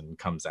president and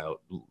comes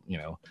out,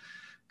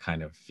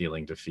 kind of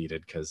feeling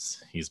defeated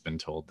because he's been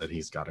told that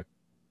he's got to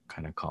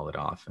kind of call it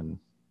off and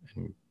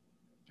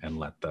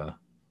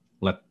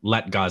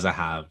let Gaza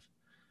have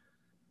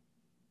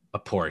a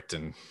port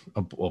and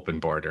an open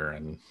border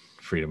and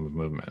freedom of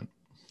movement.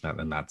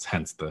 And that's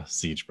hence the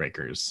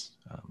Siegebreakers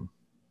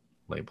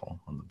label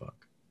on the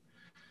book.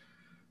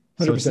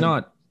 100%. So it's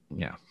not,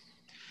 yeah.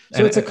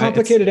 So it's a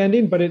complicated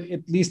ending, but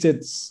at least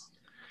it's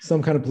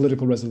some kind of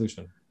political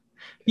resolution.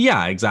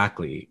 Yeah,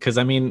 exactly. Because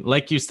I mean,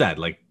 like you said,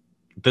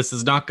 this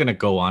is not going to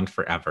go on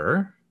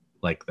forever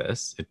like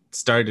this. It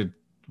started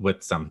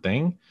with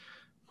something,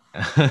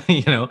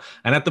 and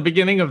at the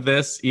beginning of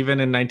this, even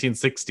in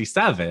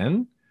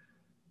 1967,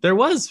 there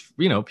was,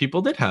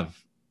 people did have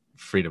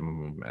freedom of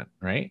movement,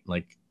 right?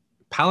 Like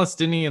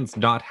Palestinians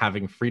not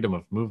having freedom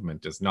of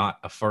movement is not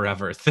a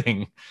forever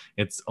thing.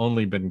 It's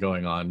only been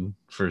going on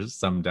for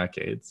some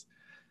decades.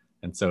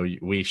 And so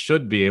we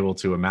should be able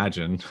to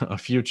imagine a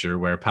future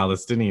where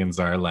Palestinians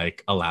are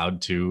like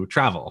allowed to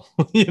travel,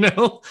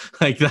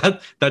 like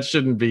that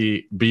shouldn't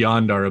be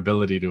beyond our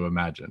ability to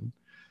imagine,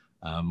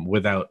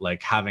 without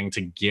like having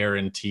to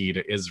guarantee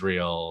to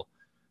Israel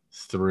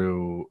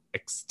through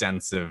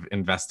extensive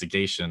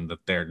investigation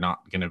that they're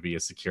not going to be a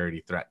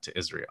security threat to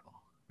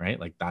Israel, right?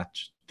 Like that,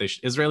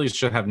 Israelis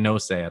should have no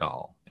say at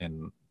all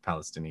in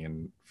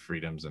Palestinian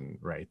freedoms and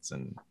rights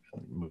and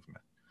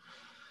movement.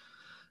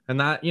 And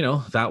that,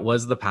 that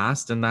was the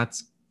past, and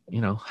that's,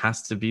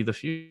 has to be the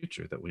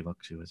future that we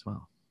look to as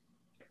well.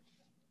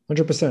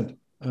 100%.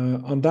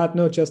 On that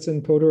note,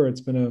 Justin, Podur,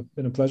 it's been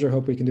a pleasure.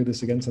 Hope we can do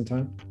this again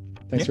sometime.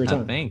 Thanks for your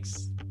time.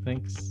 Thanks.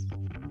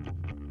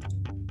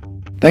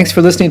 Thanks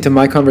for listening to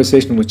my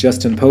conversation with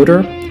Justin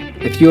Podur.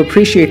 If you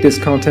appreciate this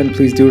content,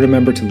 please do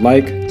remember to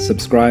like,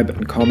 subscribe,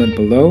 and comment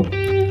below.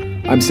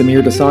 I'm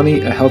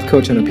Dossani, a health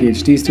coach and a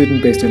PhD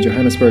student based in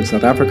Johannesburg,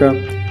 South Africa.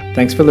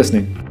 Thanks for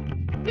listening.